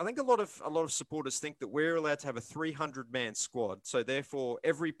think a lot of supporters think that we're allowed to have a 300-man squad. So therefore,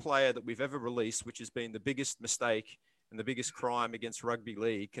 every player that we've ever released, which has been the biggest mistake and the biggest crime against rugby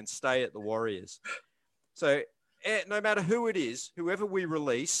league, can stay at the Warriors. So no matter who it is, whoever we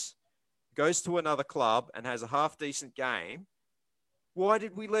release goes to another club and has a half-decent game, why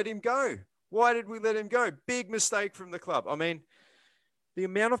did we let him go? Why did we let him go? Big mistake from the club. I mean, the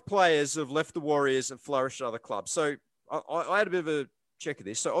amount of players who have left the Warriors and flourished at other clubs. So I had a bit of a check of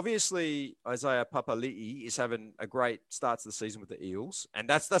this. So obviously Isaiah Papali'i is having a great start to the season with the Eels. And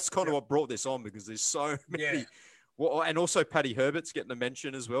that's kind of what brought this on because there's so many. Yeah. Well, and also Paddy Herbert's getting a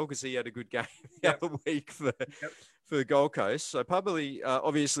mention as well because he had a good game the other week for the Gold Coast. So Papali'i,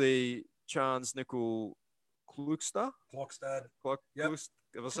 obviously Chance Nickel Klukstad. Have I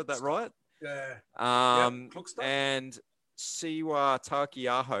said that right? Yeah. And Siwa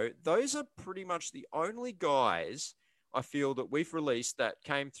Takiaho, those are pretty much the only guys I feel that we've released that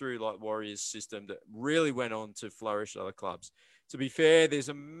came through like Warriors system that really went on to flourish at other clubs. To be fair, there's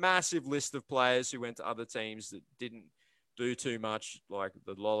a massive list of players who went to other teams that didn't do too much, like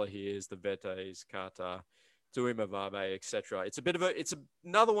the Lollaheers, the Vetes, Kata, Tuimavabe, etc. It's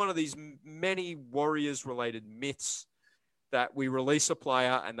another one of these many Warriors-related myths that we release a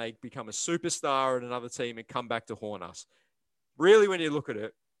player and they become a superstar at another team and come back to haunt us. Really, when you look at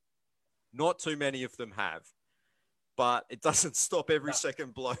it, not too many of them have. But it doesn't stop every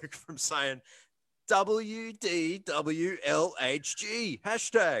second bloke from saying WDWLHG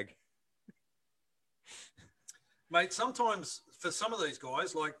hashtag. Mate, sometimes for some of these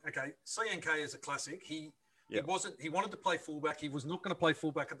guys, like, okay, CNK is a classic. He wanted to play fullback. He was not going to play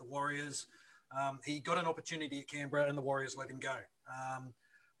fullback at the Warriors. He got an opportunity at Canberra and the Warriors let him go.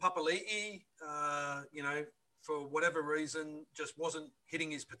 Papali'i, for whatever reason, just wasn't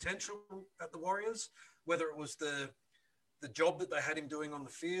hitting his potential at the Warriors, whether it was the job that they had him doing on the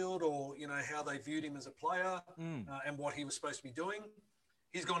field or, how they viewed him as a player and what he was supposed to be doing.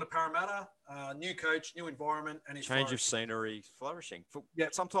 He's gone to Parramatta, new coach, new environment, and he's change of scenery, flourishing.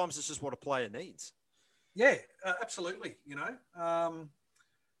 Sometimes it's just what a player needs. Yeah, absolutely,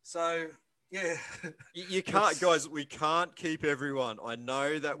 So, yeah. You can't, guys, we can't keep everyone. I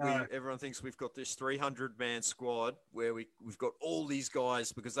know that everyone thinks we've got this 300-man squad where we've got all these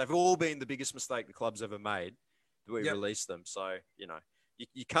guys because they've all been the biggest mistake the club's ever made that we release them. So, you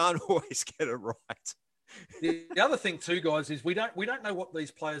can't always get it right. The other thing too, guys, is we don't know what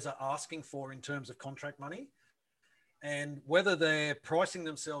these players are asking for in terms of contract money and whether they're pricing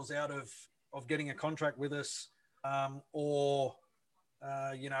themselves out of getting a contract with us or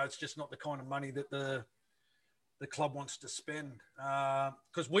it's just not the kind of money that the club wants to spend.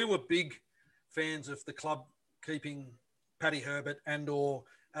 Because we were big fans of the club keeping Paddy Herbert and or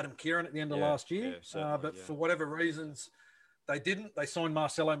Adam Kieran at the end of last year. But for whatever reasons, they didn't. They signed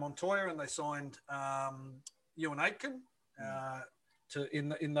Marcelo Montoya and they signed Ewan Aitken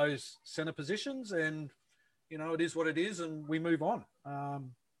in those centre positions, and it is what it is, and we move on.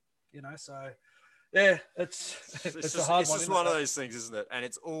 So yeah, it's a hard one. It's just one of those things, isn't it? And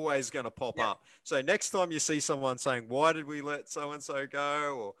it's always going to pop up. So next time you see someone saying, "Why did we let so and so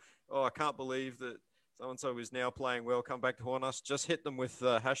go?" or "Oh, I can't believe that so and so is now playing well, come back to haunt us," just hit them with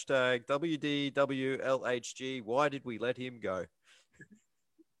hashtag WDWLHG. Why did we let him go?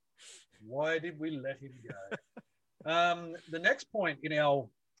 Why did we let him go? The next point in our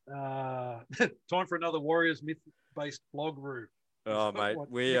time for another Warriors myth-based blog, Roo. Oh, mate,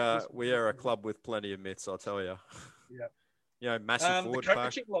 we are a club with plenty of myths, I'll tell you. Yeah. Massive forward pack. The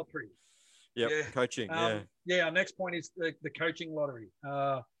coaching lottery. Yep, yeah. Coaching, Yeah, our next point is the coaching lottery.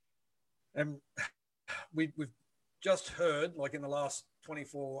 And we've just heard, like in the last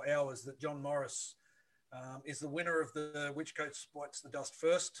 24 hours, that John Morris is the winner of the Which Coach Bites the Dust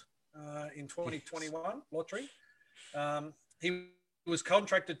First in 2021 lottery. He was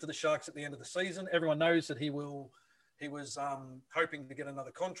contracted to the Sharks at the end of the season. Everyone knows that he was hoping to get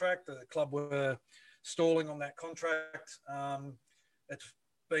another contract. The club were stalling on that contract. It's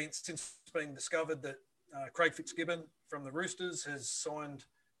been discovered that Craig Fitzgibbon from the Roosters has signed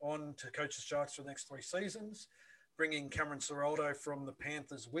on to coach the Sharks for the next 3 seasons, bringing Cameron Ciraldo from the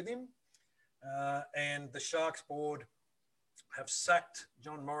Panthers with him. And the Sharks board have sacked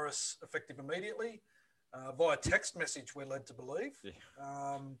John Morris effective immediately via text message, we're led to believe. Yeah.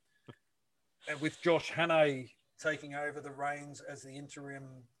 And with Josh Hannay taking over the reins as the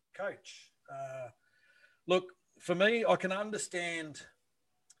interim coach. Look, for me, I can understand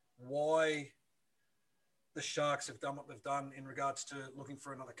why the Sharks have done what they've done in regards to looking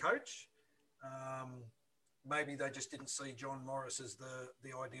for another coach. Maybe they just didn't see John Morris as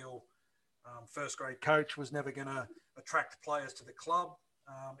the ideal first-grade coach, was never going to attract players to the club.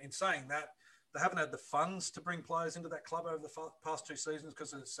 In saying that, they haven't had the funds to bring players into that club over the past 2 seasons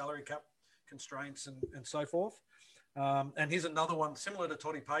because of the salary cap constraints and so forth. And here's another one similar to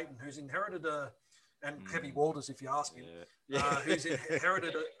Toddy Payton, who's inherited and Kevy Walters, if you ask him, who's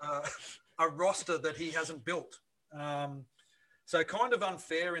inherited a roster that he hasn't built. So kind of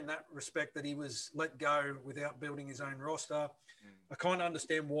unfair in that respect that he was let go without building his own roster. I kind of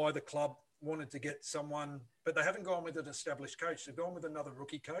understand why the club wanted to get someone, but they haven't gone with an established coach. They've gone with another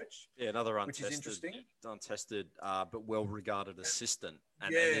rookie coach. Yeah, another untested, but well-regarded assistant.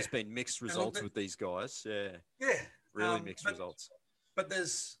 And there's been mixed results with these guys. Yeah, really mixed results. But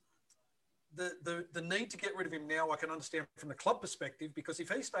there's the need to get rid of him now. I can understand from the club perspective, because if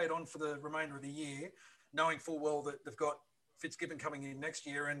he stayed on for the remainder of the year, knowing full well that they've got Fitzgibbon coming in next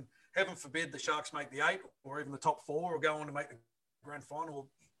year, and heaven forbid the Sharks make the 8 or even the top 4 or go on to make the grand final,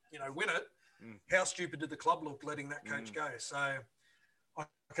 win it. How stupid did the club look letting that coach go? So I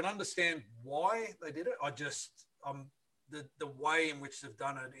can understand why they did it. I just the way in which they've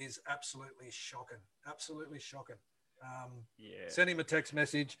done it is absolutely shocking. Absolutely shocking. Sent him a text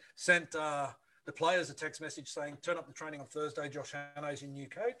message, sent the players a text message saying, turn up the training on Thursday, Josh Hannay's your new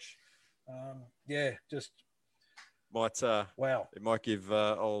coach. Just wow. It might give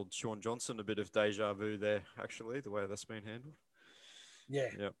old Sean Johnson a bit of deja vu there, actually, the way that's been handled.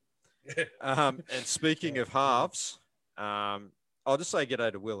 Yeah. And speaking of halves, I'll just say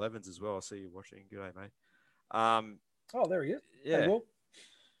g'day to Will Evans as well. I see you watching. G'day, mate. There he is. Yeah. Hey, Will.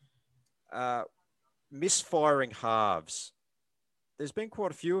 Misfiring halves. There's been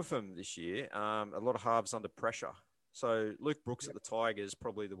quite a few of them this year. A lot of halves under pressure. So Luke Brooks at the Tigers,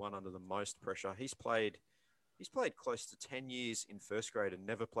 probably the one under the most pressure. He's played close to 10 years in first grade and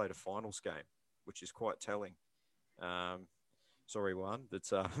never played a finals game, which is quite telling. Sorry, Juan, but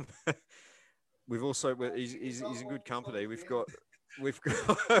we've also he's in good company. We've got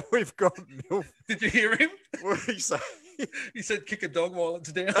Milf. Did you hear him? What did he say? He said, "Kick a dog while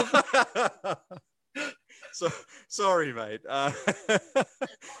it's down." So sorry, mate.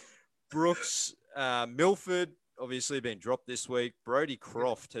 Brooks, Milford, obviously been dropped this week. Brodie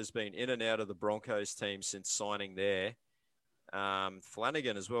Croft has been in and out of the Broncos team since signing there.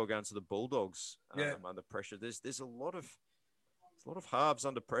 Flanagan as well going to the Bulldogs under pressure. There's a lot of halves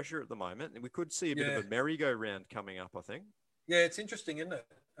under pressure at the moment, and we could see a bit of a merry-go-round coming up, I think. Yeah, it's interesting, isn't it?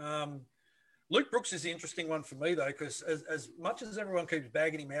 Luke Brooks is the interesting one for me, though, because as much as everyone keeps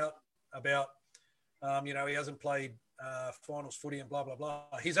bagging him out about, he hasn't played finals footy and blah, blah, blah,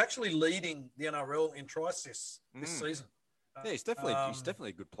 he's actually leading the NRL in try assists this season. He's definitely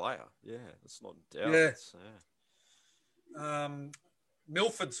a good player. Yeah, that's not in doubt. Yeah.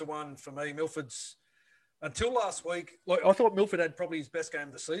 Milford's the one for me. Milford's, until last week, I thought Milford had probably his best game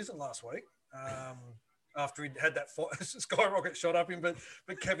of the season last week. after he'd had that skyrocket shot up him, but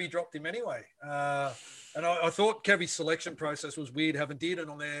Kevy dropped him anyway. And I thought Kevy's selection process was weird, having Dearden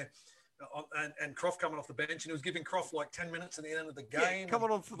on there and Croft coming off the bench, and he was giving Croft like 10 minutes at the end of the game. Coming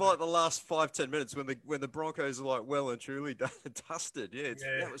on for like the last 5-10 minutes when the Broncos are like well and truly dusted.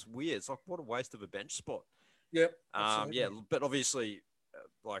 That was weird. It's like, what a waste of a bench spot. Yep. But obviously,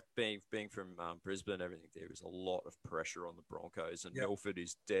 like being from Brisbane and everything, there is a lot of pressure on the Broncos, and Milford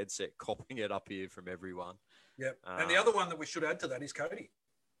is dead set copping it up here from everyone. Yep. And the other one that we should add to that is Cody.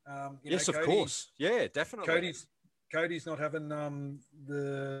 Yes, of course. Yeah, definitely. Cody's not having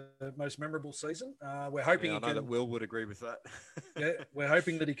the most memorable season. We're hoping that Will would agree with that. We're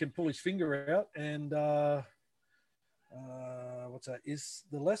hoping that he can pull his finger out. And what's that? Is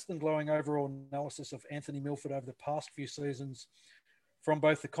the less than glowing overall analysis of Anthony Milford over the past few seasons from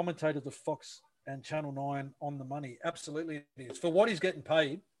both the commentators of Fox and Channel 9 on the money? Absolutely it is. For what he's getting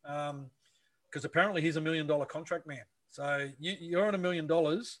paid, because apparently he's $1 million contract man. So you're on $1 million.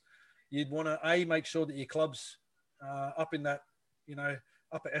 You'd want to, make sure that your club's up in that,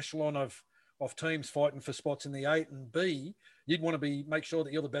 upper echelon of teams fighting for spots in the 8, and B, you'd want to make sure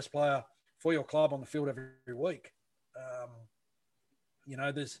that you're the best player for your club on the field every week.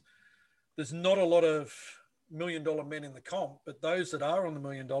 There's not a lot of $1 million men in the comp, but those that are on the $1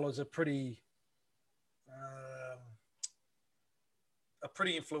 million are pretty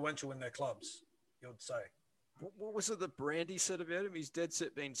influential in their clubs, you would say. What was it that Brandy said about him? He's dead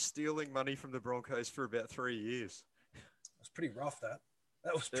set been stealing money from the Broncos for about 3 years. It was pretty rough, that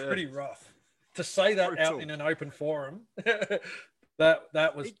was pretty rough. To say that brutal. Out in an open forum,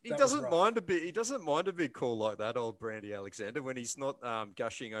 that was. He doesn't mind a bit. He doesn't mind a big call like that, old Brandy Alexander, when he's not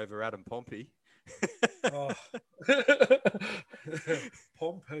gushing over Adam Pompey.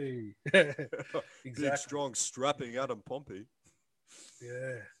 Pompey, exactly. Big, strong, strapping Adam Pompey.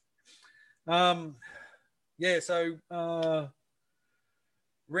 Yeah. So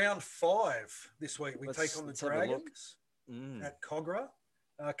round 5 this week, we take on the Dragons at Cogra.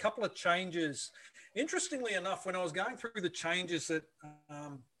 A couple of changes. Interestingly enough, when I was going through the changes that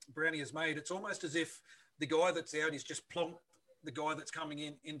Brownie has made, it's almost as if the guy that's out is just plonked the guy that's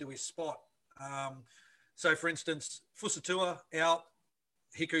coming into his spot. So, for instance, Fusatua out,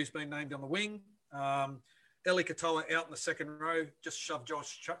 Hiku's been named on the wing. Eli Katoa out in the second row, just shoved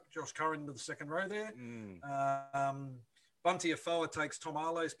Josh Curran into the second row there. Bunty Afoa takes Tom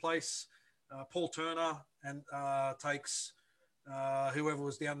Arlo's place. Paul Turner and takes whoever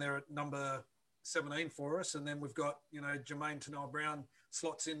was down there at number 17 for us. And then we've got, Jermaine Tanoa-Brown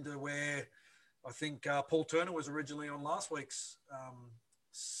slots into where I think Paul Turner was originally on last week's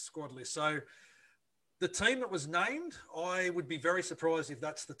squad list. So the team that was named, I would be very surprised if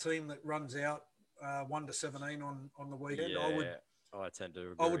that's the team that runs out 1 to 17 on the weekend. I tend to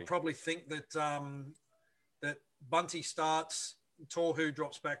agree. I would probably think that that Bunty starts, Torhu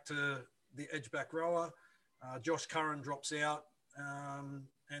drops back to the edge back rower, Josh Curran drops out,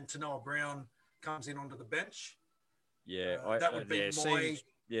 and Tanoa-Brown comes in onto the bench. That would be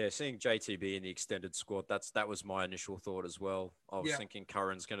seeing JTB in the extended squad, that was my initial thought as well. I was thinking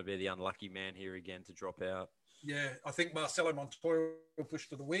Curran's going to be the unlucky man here again to drop out. Yeah, I think Marcelo Montoya will push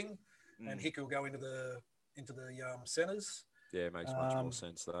to the wing, and Hick will go into the centres. Yeah, it makes much more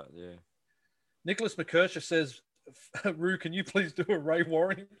sense that. Yeah. Nicholas McKersha says, "Roo, can you please do a Ray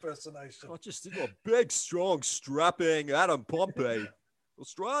Warren impersonation?" I just did a big, strong, strapping Adam Pompey.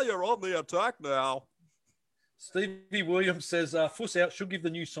 Australia on the attack now. Stevie Williams says, Fuss out, should give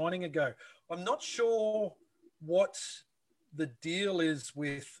the new signing a go. I'm not sure what the deal is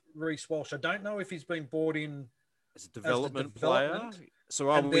with Reece Walsh. I don't know if he's been brought in as a development player.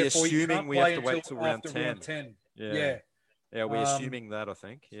 So are we assuming we have to wait till round 10? Yeah, we're assuming that, I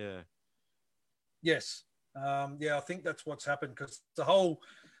think. Yeah. Yes. I think that's what's happened, because the whole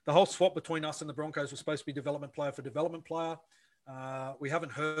swap between us and the Broncos was supposed to be development player for development player. We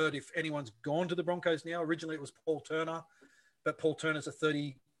haven't heard if anyone's gone to the Broncos now. Originally, it was Paul Turner, but Paul Turner's a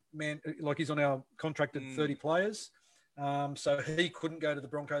 30-man, like he's on our contracted 30 players. So he couldn't go to the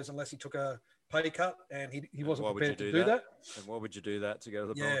Broncos unless he took a pay cut, and he wasn't prepared to do that. And why would you do that to go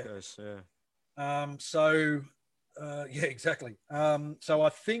to the Broncos? Exactly. So I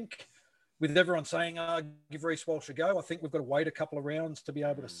think with everyone saying, give Reece Walsh a go, I think we've got to wait a couple of rounds to be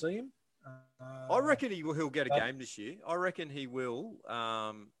able to see him. I reckon he'll get a game this year. I reckon he will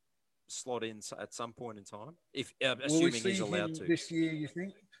slot in at some point in time, assuming he's allowed to. This year, you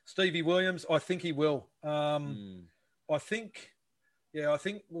think? Stevie Williams, I think he will. I think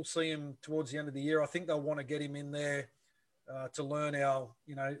we'll see him towards the end of the year. I think they'll want to get him in there to learn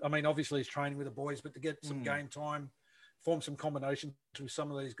obviously he's training with the boys, but to get some game time, form some combinations with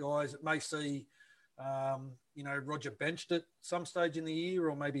some of these guys. It may see Roger benched at some stage in the year,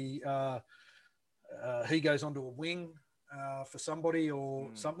 or maybe he goes onto a wing for somebody or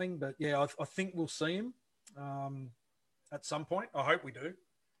something. But yeah, I think we'll see him at some point. I hope we do.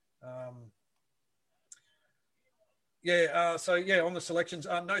 On the selections,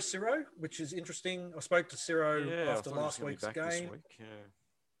 no Ciro, which is interesting. I spoke to Ciro after last week's game.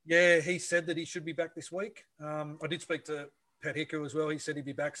 Yeah, he said that he should be back this week. I did speak to Pat Hicker as well. He said he'd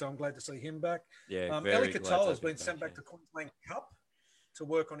be back, so I'm glad to see him back. Yeah, Eli Katoa has been sent back to Queensland Cup to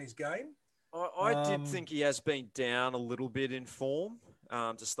work on his game. I did think he has been down a little bit in form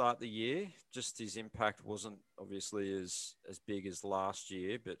to start the year. Just his impact wasn't obviously as big as last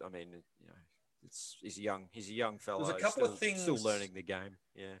year, but I mean, he's a young fellow. There's a couple of things still learning the game.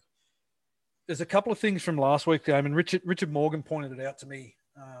 Yeah, there's a couple of things from last week's game, and Richard Morgan pointed it out to me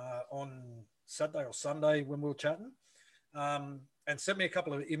on Saturday or Sunday when we were chatting, and sent me a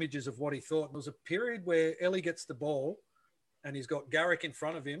couple of images of what he thought. There was a period where Ellie gets the ball, and he's got Garrick in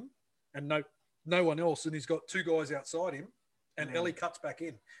front of him, and no one else, and he's got two guys outside him, and Ellie cuts back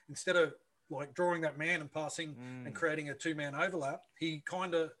in instead of like drawing that man and passing and creating a two-man overlap. He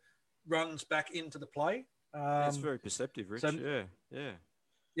kind of runs back into the play. It's very perceptive, Rich.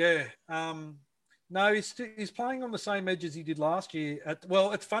 Yeah. No, he's playing on the same edge as he did last year.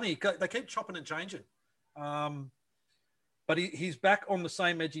 It's funny. They keep chopping and changing. But he's back on the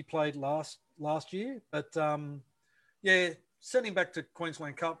same edge he played last year. But, send him back to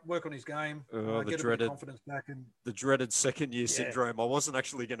Queensland Cup, work on his game, get a bit of confidence back. The dreaded second-year syndrome. I wasn't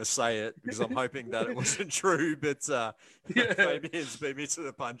actually going to say it because I'm hoping that it wasn't true, but Fabian's beat me to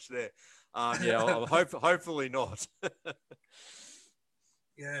the punch there. Hopefully not.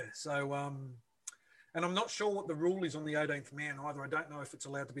 And I'm not sure what the rule is on the 18th man either. I don't know if it's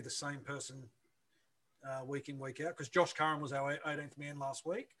allowed to be the same person week in, week out, because Josh Curran was our 18th man last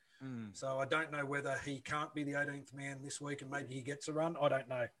week. So I don't know whether he can't be the 18th man this week and maybe he gets a run. I don't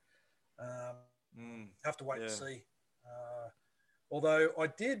know. Have to wait and see. Although I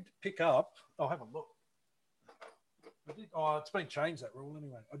did pick up, I'll have a look. It's been changed, that rule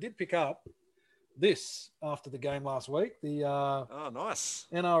anyway. I did pick up this after the game last week. The nice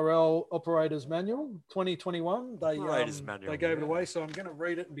NRL Operators Manual 2021. They gave it away, so I'm going to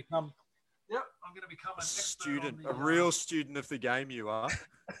read it and become. Yep, I'm going to become an student, a real student of the game. You are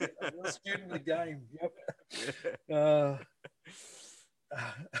a real student of the game. Yep.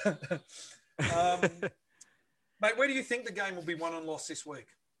 Mate, where do you think the game will be won and lost this week?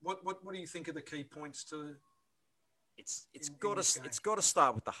 What do you think are the key points to? It's got to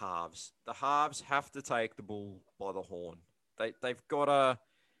start with the halves. The halves have to take the bull by the horn. They've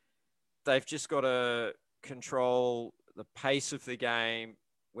just got to control the pace of the game.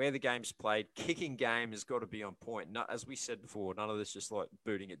 Where the game's played, kicking game has got to be on point. As we said before, none of this just like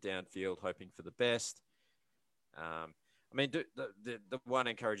booting it downfield, hoping for the best. The one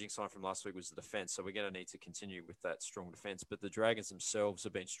encouraging sign from last week was the defense, so we're going to need to continue with that strong defense. But the Dragons themselves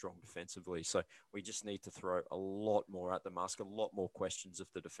have been strong defensively, so we just need to throw a lot more at them, ask a lot more questions of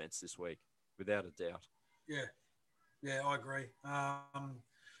the defense this week, without a doubt. Yeah, I agree. I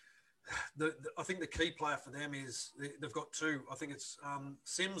think the key player for them is they've got two. I think it's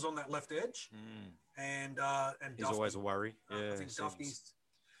Sims on that left edge, and he's Duffy. Always a worry. I think Duffy's.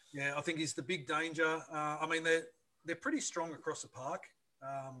 Yeah, I think he's the big danger. They're pretty strong across the park,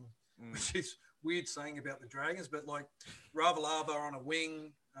 which is weird saying about the Dragons. But like Ravalava on a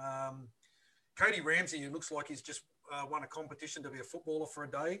wing, Cody Ramsey, who looks like he's just won a competition to be a footballer for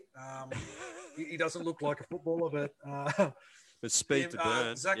a day. He doesn't look like a footballer, but. But speed to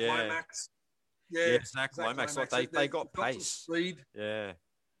burn. Zach Lomax. Zach Lomax. Like they got pace. Speed. Yeah.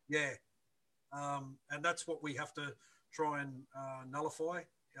 And that's what we have to try and nullify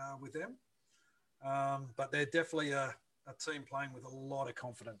with them. But they're definitely a team playing with a lot of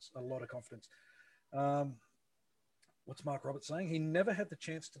confidence. What's Mark Roberts saying? He never had the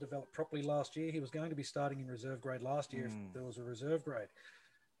chance to develop properly last year. He was going to be starting in reserve grade last year if there was a reserve grade.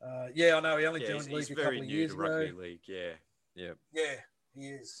 I know. He only joined the league a couple of years ago. Rugby league. Yeah, he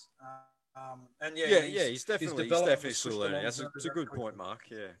is. He's definitely still learning. That's a good point, Mark.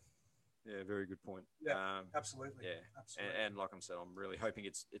 Yeah, very good point. Yeah, absolutely. Yeah, absolutely. And like I said, I'm really hoping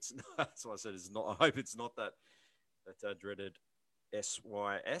it's not. That's why I said it's not. I hope it's not that dreaded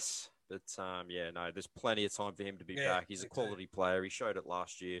SYS. But there's plenty of time for him to be back. He's a quality player. He showed it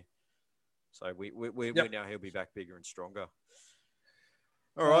last year, so we know he'll be back bigger and stronger.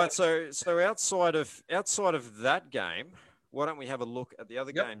 All right. So outside of that game, why don't we have a look at the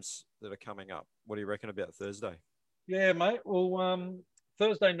other games that are coming up? What do you reckon about Thursday? Yeah, mate. Well,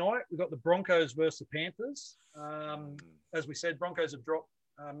 Thursday night, we've got the Broncos versus the Panthers. As we said, Broncos have dropped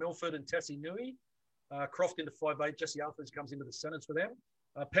Milford and Tessie Nui. Croft into 5'8". Jesse Arthurs comes into the centres for them.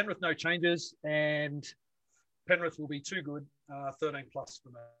 Penrith, no changes. And Penrith will be too good. 13 plus for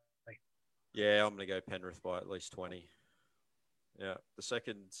me. Yeah, I'm going to go Penrith by at least 20. Yeah. The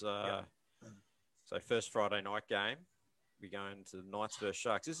second, so first Friday night game, we go into Knights versus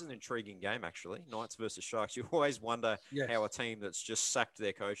Sharks. This is an intriguing game, actually. Knights versus Sharks. You always wonder how a team that's just sacked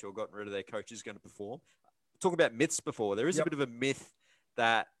their coach or gotten rid of their coach is going to perform. Talk about myths before. There is a bit of a myth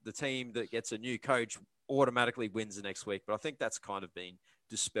that the team that gets a new coach automatically wins the next week. But I think that's kind of been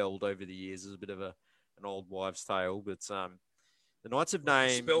dispelled over the years as a bit of an old wives' tale. But the Knights have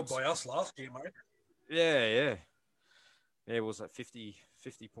named... Dispelled by us last year, mate. Yeah. Yeah, it was like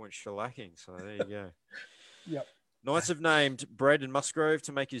 50-point shellacking. So there you go. Yep. Knights have named Braden Musgrove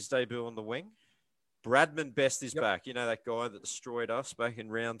to make his debut on the wing. Bradman Best is back. You know that guy that destroyed us back in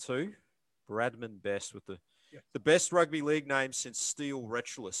round 2? Bradman Best with the best rugby league name since Steel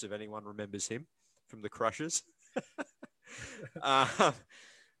Retulus, if anyone remembers him from the Crushers.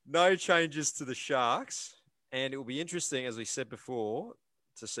 No changes to the Sharks. And it will be interesting, as we said before,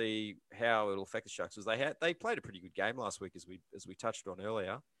 to see how it'll affect the Sharks. Because they played a pretty good game last week, as we touched on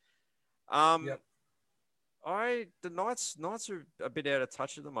earlier. The Knights are a bit out of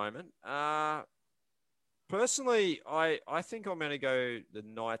touch at the moment. Personally, I think I'm going to go the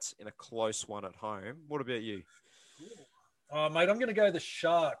Knights in a close one at home. What about you? Mate, I'm going to go the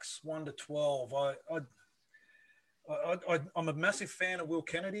Sharks 1-12. I'm a massive fan of Will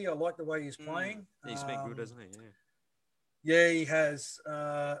Kennedy. I like the way he's playing. He's been good, hasn't he? Yeah, he has.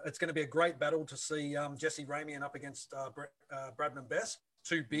 It's going to be a great battle to see Jesse Ramian up against Bradman Best,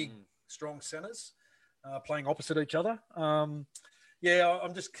 two big, strong centres playing opposite each other. I'm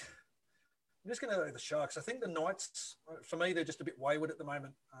just going to go the Sharks. I think the Knights, for me, they're just a bit wayward at the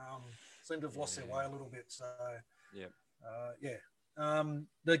moment. Seem to have lost their way a little bit. So,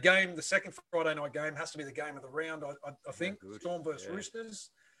 the second Friday night game has to be the game of the round, I think. Storm versus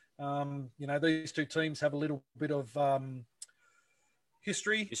Roosters. These two teams have a little bit of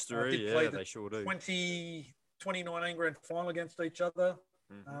history. They sure do. 2019 grand final against each other.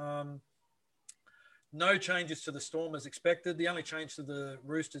 No changes to the Storm as expected. The only change to the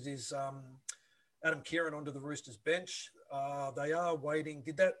Roosters is Adam Kieran onto the Roosters bench. They are waiting.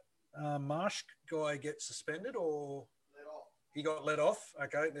 Did that Marsh guy get suspended or he got let off?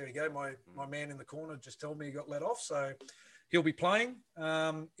 Okay, there you go. My man in the corner just told me he got let off. So he'll be playing.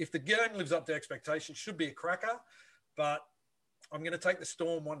 If the game lives up to expectations, should be a cracker. But I'm going to take the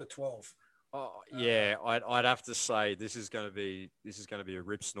Storm 1-12. Oh yeah, I'd have to say this is going to be a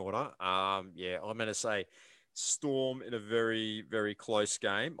rip snorter. I'm going to say Storm in a very, very close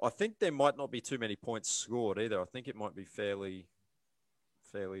game. I think there might not be too many points scored either. I think it might be fairly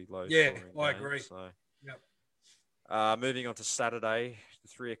low. Yeah, I agree. So, moving on to Saturday, the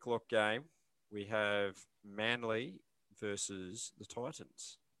 3:00 game, we have Manly versus the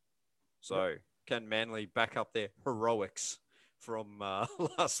Titans. So can Manly back up their heroics from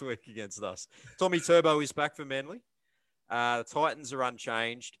last week against us? Tommy Turbo is back for Manly. The Titans are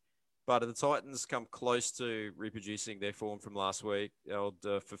unchanged, but the Titans come close to reproducing their form from last week. The old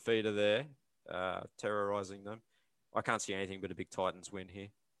Fafita there, terrorising them. I can't see anything but a big Titans win here.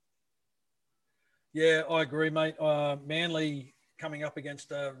 Yeah, I agree, mate. Manly coming up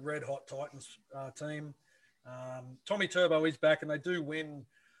against a red-hot Titans team. Tommy Turbo is back, and they do win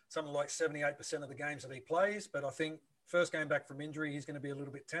something like 78% of the games that he plays, but I think first game back from injury, he's going to be a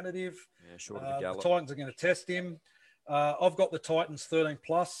little bit tentative. Yeah, short of the gallop. The Titans are going to test him. I've got the Titans 13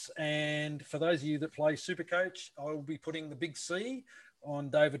 plus, and for those of you that play Supercoach, I will be putting the big C on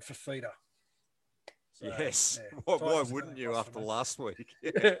David Fafita. So, yes. Yeah, why wouldn't you after last week?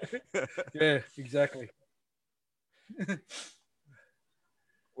 Yeah, exactly.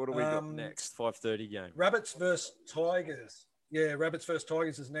 What do we got next? 5:30 game. Rabbits versus Tigers. Yeah, Rabbits versus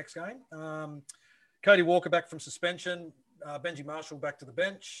Tigers is next game. Cody Walker back from suspension. Benji Marshall back to the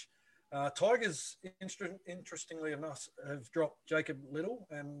bench. Tigers, interestingly enough, have dropped Jacob Little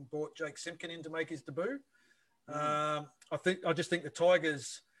and brought Jake Simpkin in to make his debut. I just think the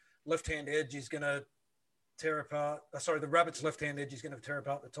Tigers' left-hand edge is going to tear apart. The Rabbits' left-hand edge is going to tear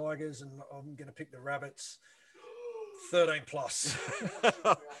apart the Tigers, and I'm going to pick the Rabbits 13 plus.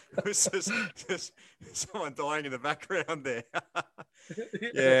 There's someone dying in the background there.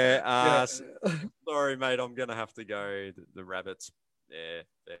 Sorry, mate. I'm going to have to go the Rabbits. Yeah,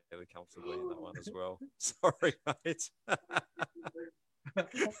 fairly comfortably in that one as well. Sorry, mate.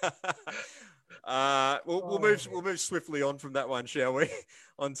 We'll move swiftly on from that one, shall we?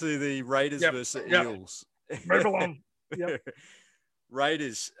 Onto the Raiders versus Eagles. Move along. Yep.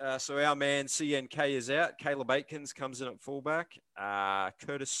 Raiders. So our man CNK is out. Caleb Aitkins comes in at fullback.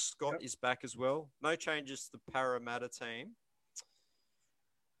 Curtis Scott is back as well. No changes to the Parramatta team.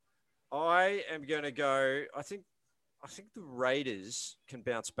 I am going to go. I think the Raiders can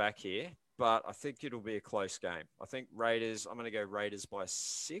bounce back here, but I think it'll be a close game. I think Raiders. I'm going to go Raiders by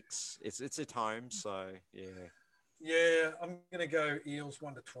 6. It's at home, so yeah. Yeah, I'm going to go Eels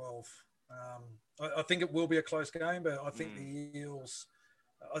 1-12. I think it will be a close game, but I think the Eels.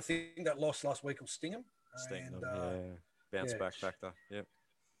 I think that loss last week will sting them. Bounce back factor. Yep.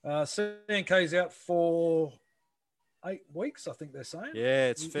 CNK's out for 8 weeks, I think they're saying. Yeah,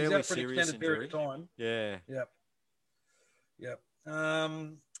 it's fairly He's out for an serious extended injury. period of time. Yeah.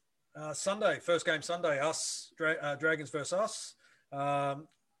 Yep. Sunday, first game Sunday, us, Dragons versus us.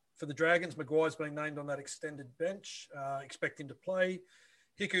 For the Dragons, Maguire's been named on that extended bench. Expect him to play.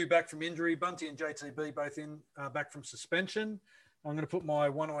 Hiku back from injury. Bunty and JTB both back from suspension. I'm going to put my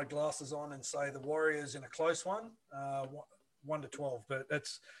one-eye glasses on and say the Warriors in a close one, 1-12. But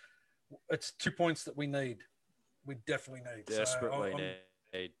it's 2 points that we need. We definitely need. Desperately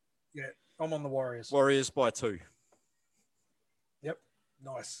need. Yeah, I'm on the Warriors. Warriors by 2. Yep,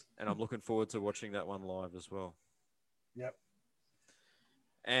 nice. And I'm looking forward to watching that one live as well. Yep.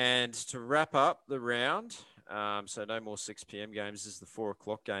 And to wrap up the round, so no more 6 p.m. games. This is the 4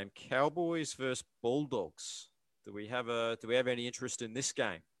 o'clock game. Cowboys versus Bulldogs. Do we have any interest in this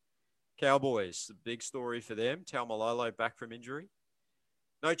game? Cowboys, the big story for them. Taumalolo back from injury.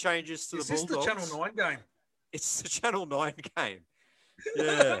 No changes to the Bulldogs. Is this the Channel 9 game? It's the Channel 9 game.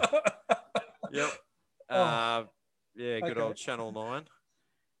 Yeah. Yep. Good old Channel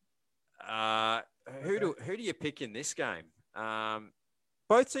 9. Who do you pick in this game?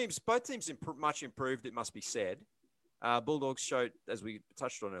 Both teams much improved, it must be said. Bulldogs showed, as we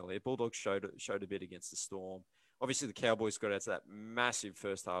touched on earlier, Bulldogs showed a bit against the Storm. Obviously, the Cowboys got out to that massive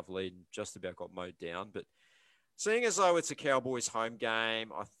first half lead and just about got mowed down. But seeing as though it's a Cowboys home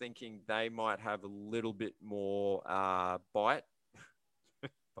game, I'm thinking they might have a little bit more bite.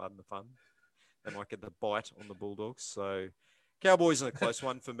 Pardon the pun. They might get the bite on the Bulldogs. So Cowboys in a close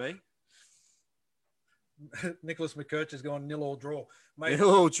one for me. Nicholas McKirch has gone 0-all draw. Mate,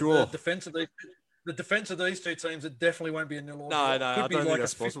 0-all draw. The defense of these two teams, it definitely won't be a 0-all No, draw. I don't think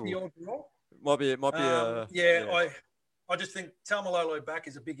that's possible. Draw. Might be I just think Taumalolo back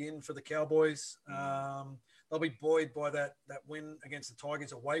is a big in for the Cowboys. They'll be buoyed by that win against the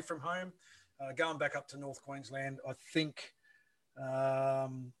Tigers away from home. Going back up to North Queensland, I think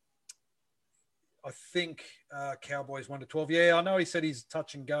Cowboys 1-12. Yeah, I know he said he's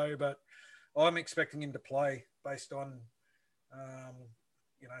touch and go, but I'm expecting him to play based on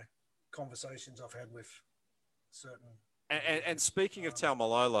conversations I've had with certain. And speaking of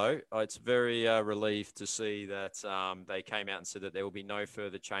Taumalolo, it's very relieved to see that they came out and said that there will be no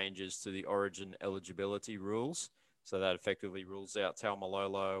further changes to the Origin eligibility rules. So that effectively rules out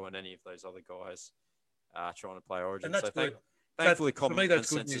Taumalolo and any of those other guys trying to play Origin. And that's good. Thankfully, common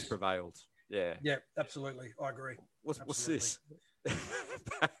consensus prevailed. Yeah. Yeah, absolutely. I agree. What's this?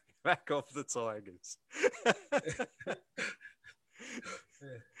 Back off the Tigers.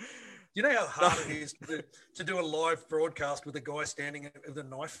 Yeah. You know how hard it is to do a live broadcast with a guy standing with a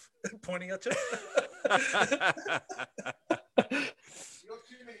knife pointing at you? You got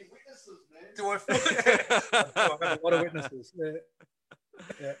too many witnesses, man. Do I have a lot of witnesses. Yeah.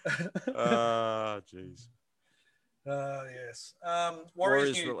 Jeez. Yes.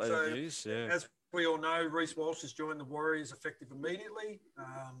 Warriors news. So, as we all know, Reece Walsh has joined the Warriors effective immediately.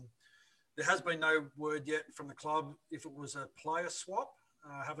 There has been no word yet from the club if it was a player swap.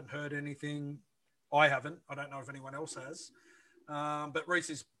 I haven't heard anything. I haven't. I don't know if anyone else has. But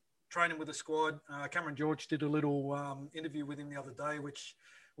Reece is training with the squad. Cameron George did a little interview with him the other day, which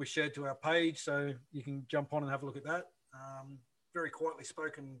we shared to our page, so you can jump on and have a look at that. Very quietly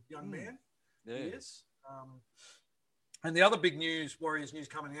spoken young man. Yeah. He is. And the other big news, Warriors news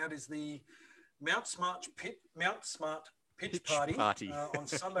coming out, is the Mount Smart pitch party. On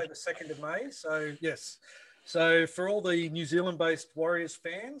Sunday, the 2nd of May. So, yes. So, for all the New Zealand-based Warriors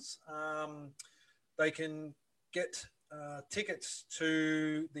fans, they can get tickets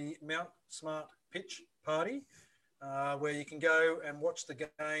to the Mount Smart pitch party, where you can go and watch the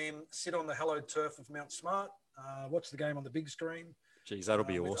game, sit on the hallowed turf of Mount Smart, watch the game on the big screen. Geez, that'll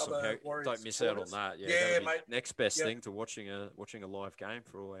be awesome. Don't miss out on that. Yeah, mate. Next best thing to watching a live game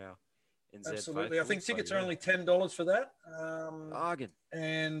for all our NZ Absolutely. faithful. I think tickets are only $10 for that. Bargain.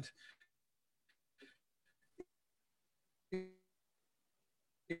 And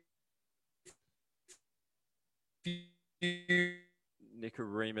Nick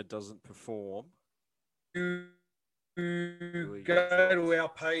Arima doesn't perform. Really go dropped. to our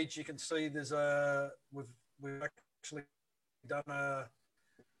page, you can see there's we've actually done a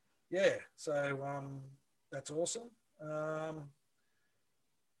so that's awesome.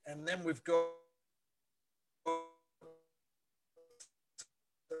 And then we've got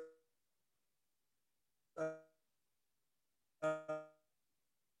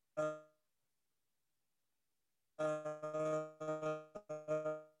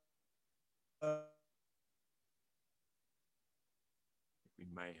We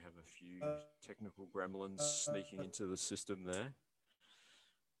may have a few technical gremlins sneaking into the system there.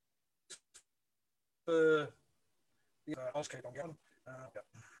 I'll just keep on going. Yeah.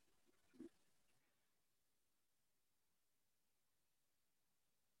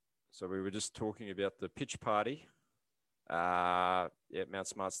 So we were just talking about the pitch party at Mount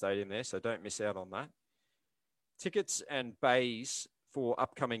Smart Stadium there, so don't miss out on that. Tickets and bays for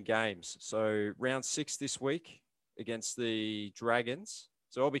upcoming games. So round 6 this week against the Dragons.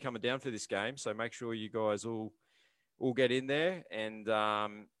 So I'll be coming down for this game, so make sure you guys all get in there. And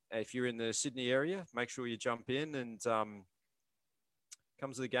if you're in the Sydney area, make sure you jump in and come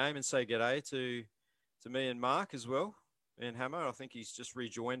to the game and say g'day to me and Mark as well. And Hammer, I think he's just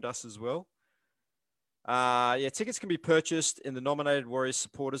rejoined us as well. Tickets can be purchased in the nominated Warriors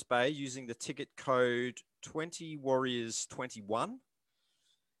supporters bay using the ticket code 20Warriors21.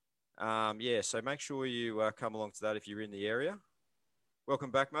 So make sure you come along to that if you're in the area.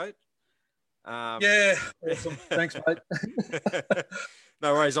 Welcome back, mate. Awesome. Thanks, mate.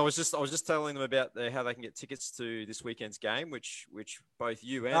 No worries. I was just telling them about how they can get tickets to this weekend's game, which both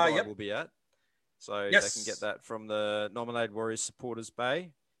you and I will be at. So they can get that from the nominated Warriors supporters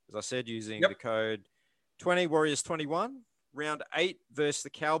bay, as I said, using the code 20Warriors21. Round 8 versus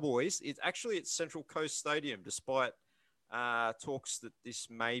the Cowboys. It's actually at Central Coast Stadium, despite talks that this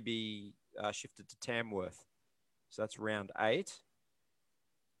may be shifted to Tamworth. So that's round 8.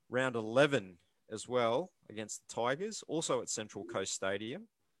 Round 11 as well against the Tigers, also at Central Coast Stadium.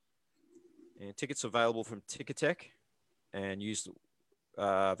 And tickets available from Ticketek, and use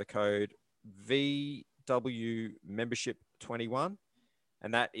the code VW Membership 21.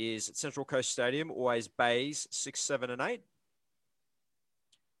 And that is at Central Coast Stadium, always bays 6, 7, and 8.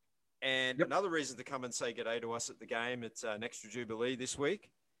 And another reason to come and say g'day to us at the game at Next Jubilee this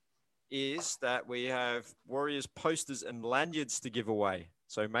week is that we have Warriors posters and lanyards to give away.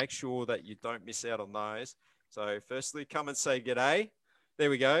 So make sure that you don't miss out on those. So firstly, come and say g'day. There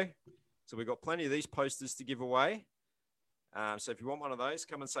we go. So we've got plenty of these posters to give away. So if you want one of those,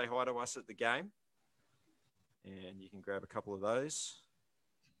 come and say hi to us at the game. And you can grab a couple of those.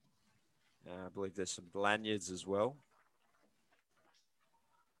 I believe there's some lanyards as well.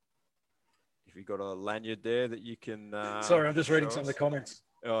 If you've got a lanyard there that you can... Sorry, I'm just reading some of the comments.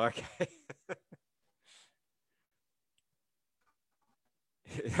 Oh, okay.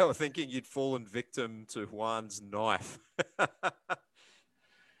 I was thinking you'd fallen victim to Juan's knife.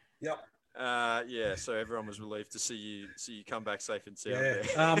 So everyone was relieved to see you come back safe and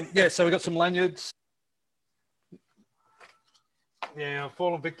sound there. So we got some lanyards. Yeah, I've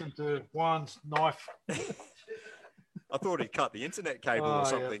fallen victim to Juan's knife. I thought he'd cut the internet cable or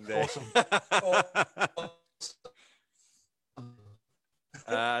something there.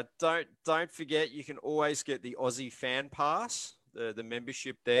 Awesome. Don't forget, you can always get the Aussie fan pass, the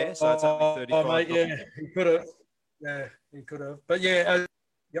membership there. So it's only $35. Mate, yeah, he could have. Yeah, he could have. But yeah,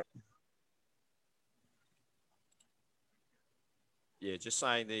 Yeah, just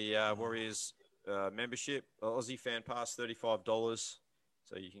saying the Warriors membership, Aussie fan pass, $35.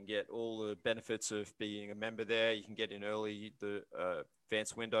 So you can get all the benefits of being a member there. You can get in early, the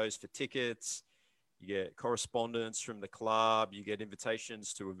advanced windows for tickets. You get correspondence from the club. You get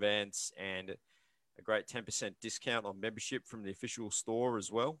invitations to events and a great 10% discount on membership from the official store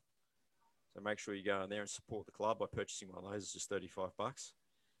as well. So make sure you go in there and support the club by purchasing one of those. It's just $35.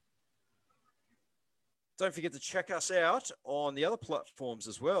 Don't forget to check us out on the other platforms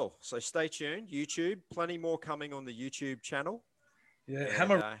as well. So stay tuned. YouTube, plenty more coming on the YouTube channel. Yeah, and,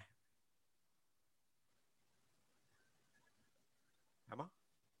 Hammer. Hammer?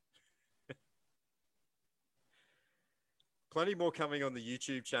 Plenty more coming on the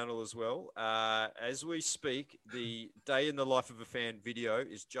YouTube channel as well. As we speak, the Day in the Life of a Fan video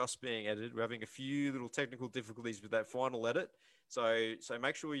is just being edited. We're having a few little technical difficulties with that final edit. So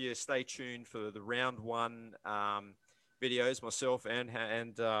make sure you stay tuned for the round 1 videos. Myself and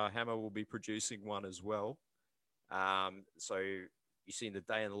Hammer will be producing one as well. So you've seen the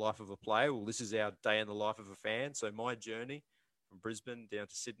day in the life of a player. Well, this is our day in the life of a fan. So my journey from Brisbane down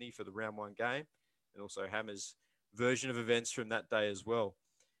to Sydney for the round 1 game, and also Hammer's version of events from that day as well.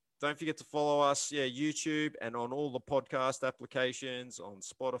 don't forget to follow us, YouTube and on all the podcast applications, on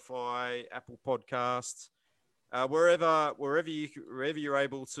Spotify, Apple Podcasts, wherever you're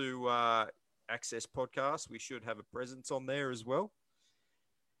able to access podcasts. We should have a presence on there as well.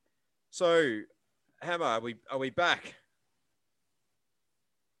 So, Hammer, are we back?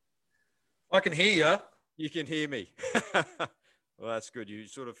 I can hear you. You can hear me. Well, that's good. You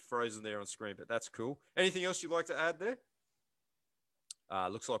sort of frozen there on screen, but that's cool. Anything else you'd like to add there?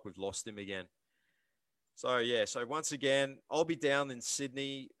 Looks like we've lost him again. So once again, I'll be down in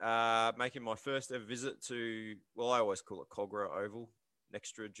Sydney, making my first ever visit to, well, I always call it Cogra Oval,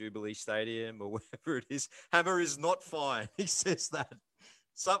 next to Jubilee Stadium or whatever it is. Hammer is not fine. He says that.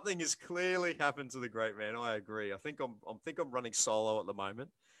 Something has clearly happened to the great man. I agree. I think I'm running solo at the moment.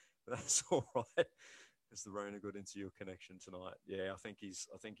 But that's all right. Has the Rona got into your connection tonight? Yeah, I think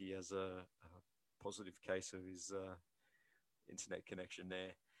he has a positive case of his internet connection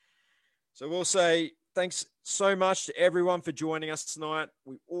there. So we'll say thanks so much to everyone for joining us tonight.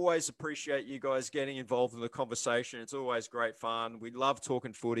 We always appreciate you guys getting involved in the conversation. It's always great fun. We love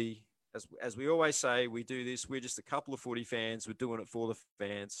talking footy. As we always say, we do this. We're just a couple of footy fans. We're doing it for the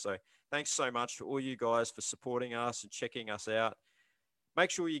fans. So thanks so much to all you guys for supporting us and checking us out. Make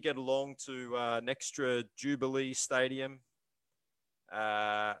sure you get along to Nextra Jubilee Stadium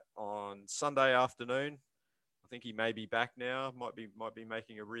on Sunday afternoon. I think he may be back now. Might be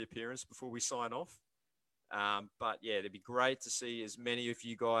making a reappearance before we sign off. But yeah, it'd be great to see as many of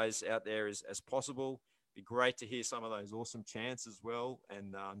you guys out there as possible. Be great to hear some of those awesome chants as well,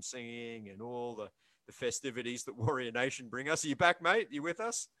 and singing and all the festivities that Warrior Nation bring us. Are you back, mate? You with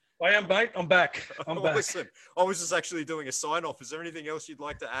us? I am, mate. I'm back. Listen, I was just actually doing a sign off. Is there anything else you'd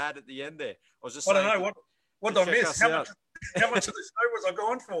like to add at the end there? I was just I don't know what did I miss. How much of the show was I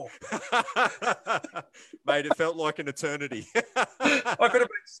going for? Mate, it felt like an eternity. I could have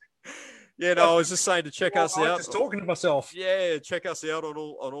been. Yeah, no, I was just saying to check us out. Just talking to myself. Yeah, check us out on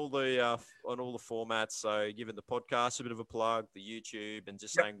all the formats. So, giving the podcast a bit of a plug, the YouTube, and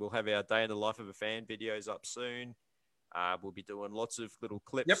just saying we'll have our day in the life of a fan videos up soon. We'll be doing lots of little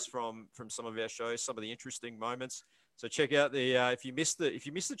clips from some of our shows, some of the interesting moments. So check out the if you missed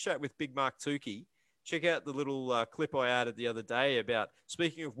the chat with Big Mark Tukey, check out the little clip I added the other day about,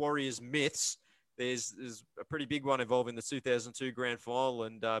 speaking of Warriors myths. There's a pretty big one involving the 2002 Grand Final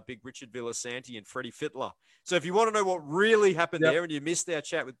and Big Richard Villasanti and Freddie Fittler. So if you want to know what really happened there and you missed our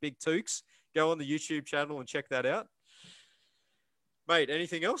chat with Big Tukes, go on the YouTube channel and check that out. Mate,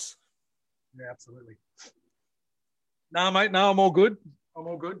 anything else? Yeah, absolutely. No, mate, no, I'm all good. I'm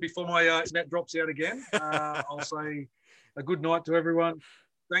all good. Before my net drops out again, I'll say a good night to everyone.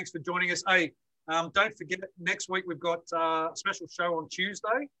 Thanks for joining us. Hey, don't forget, next week we've got a special show on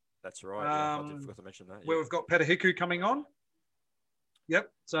Tuesday. That's right. I did forget to mention that. Where we've got Petahiku coming on. Yep.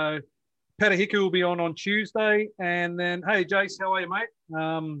 So Petahiku will be on Tuesday. And then, hey, Jace, how are you, mate?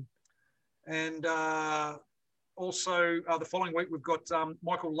 And also the following week, we've got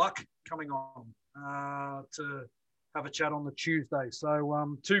Michael Luck coming on to have a chat on the Tuesday.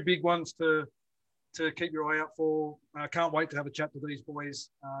 So two big ones to keep your eye out for. Can't wait to have a chat to these boys.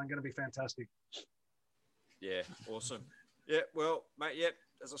 Going to be fantastic. Yeah, awesome. Yeah, well, mate,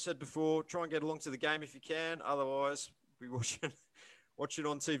 as I said before, try and get along to the game if you can. Otherwise, be watching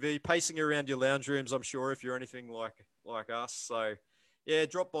on TV, pacing around your lounge rooms, I'm sure, if you're anything like us. So, yeah,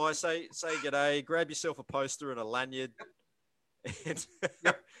 drop by, say g'day, grab yourself a poster and a lanyard. And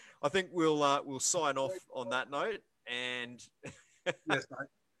I think we'll sign off on that note. And yes, mate.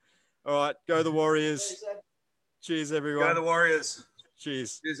 All right, go the Warriors. Cheers, everyone. Go the Warriors.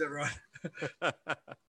 Cheers. Cheers, everyone.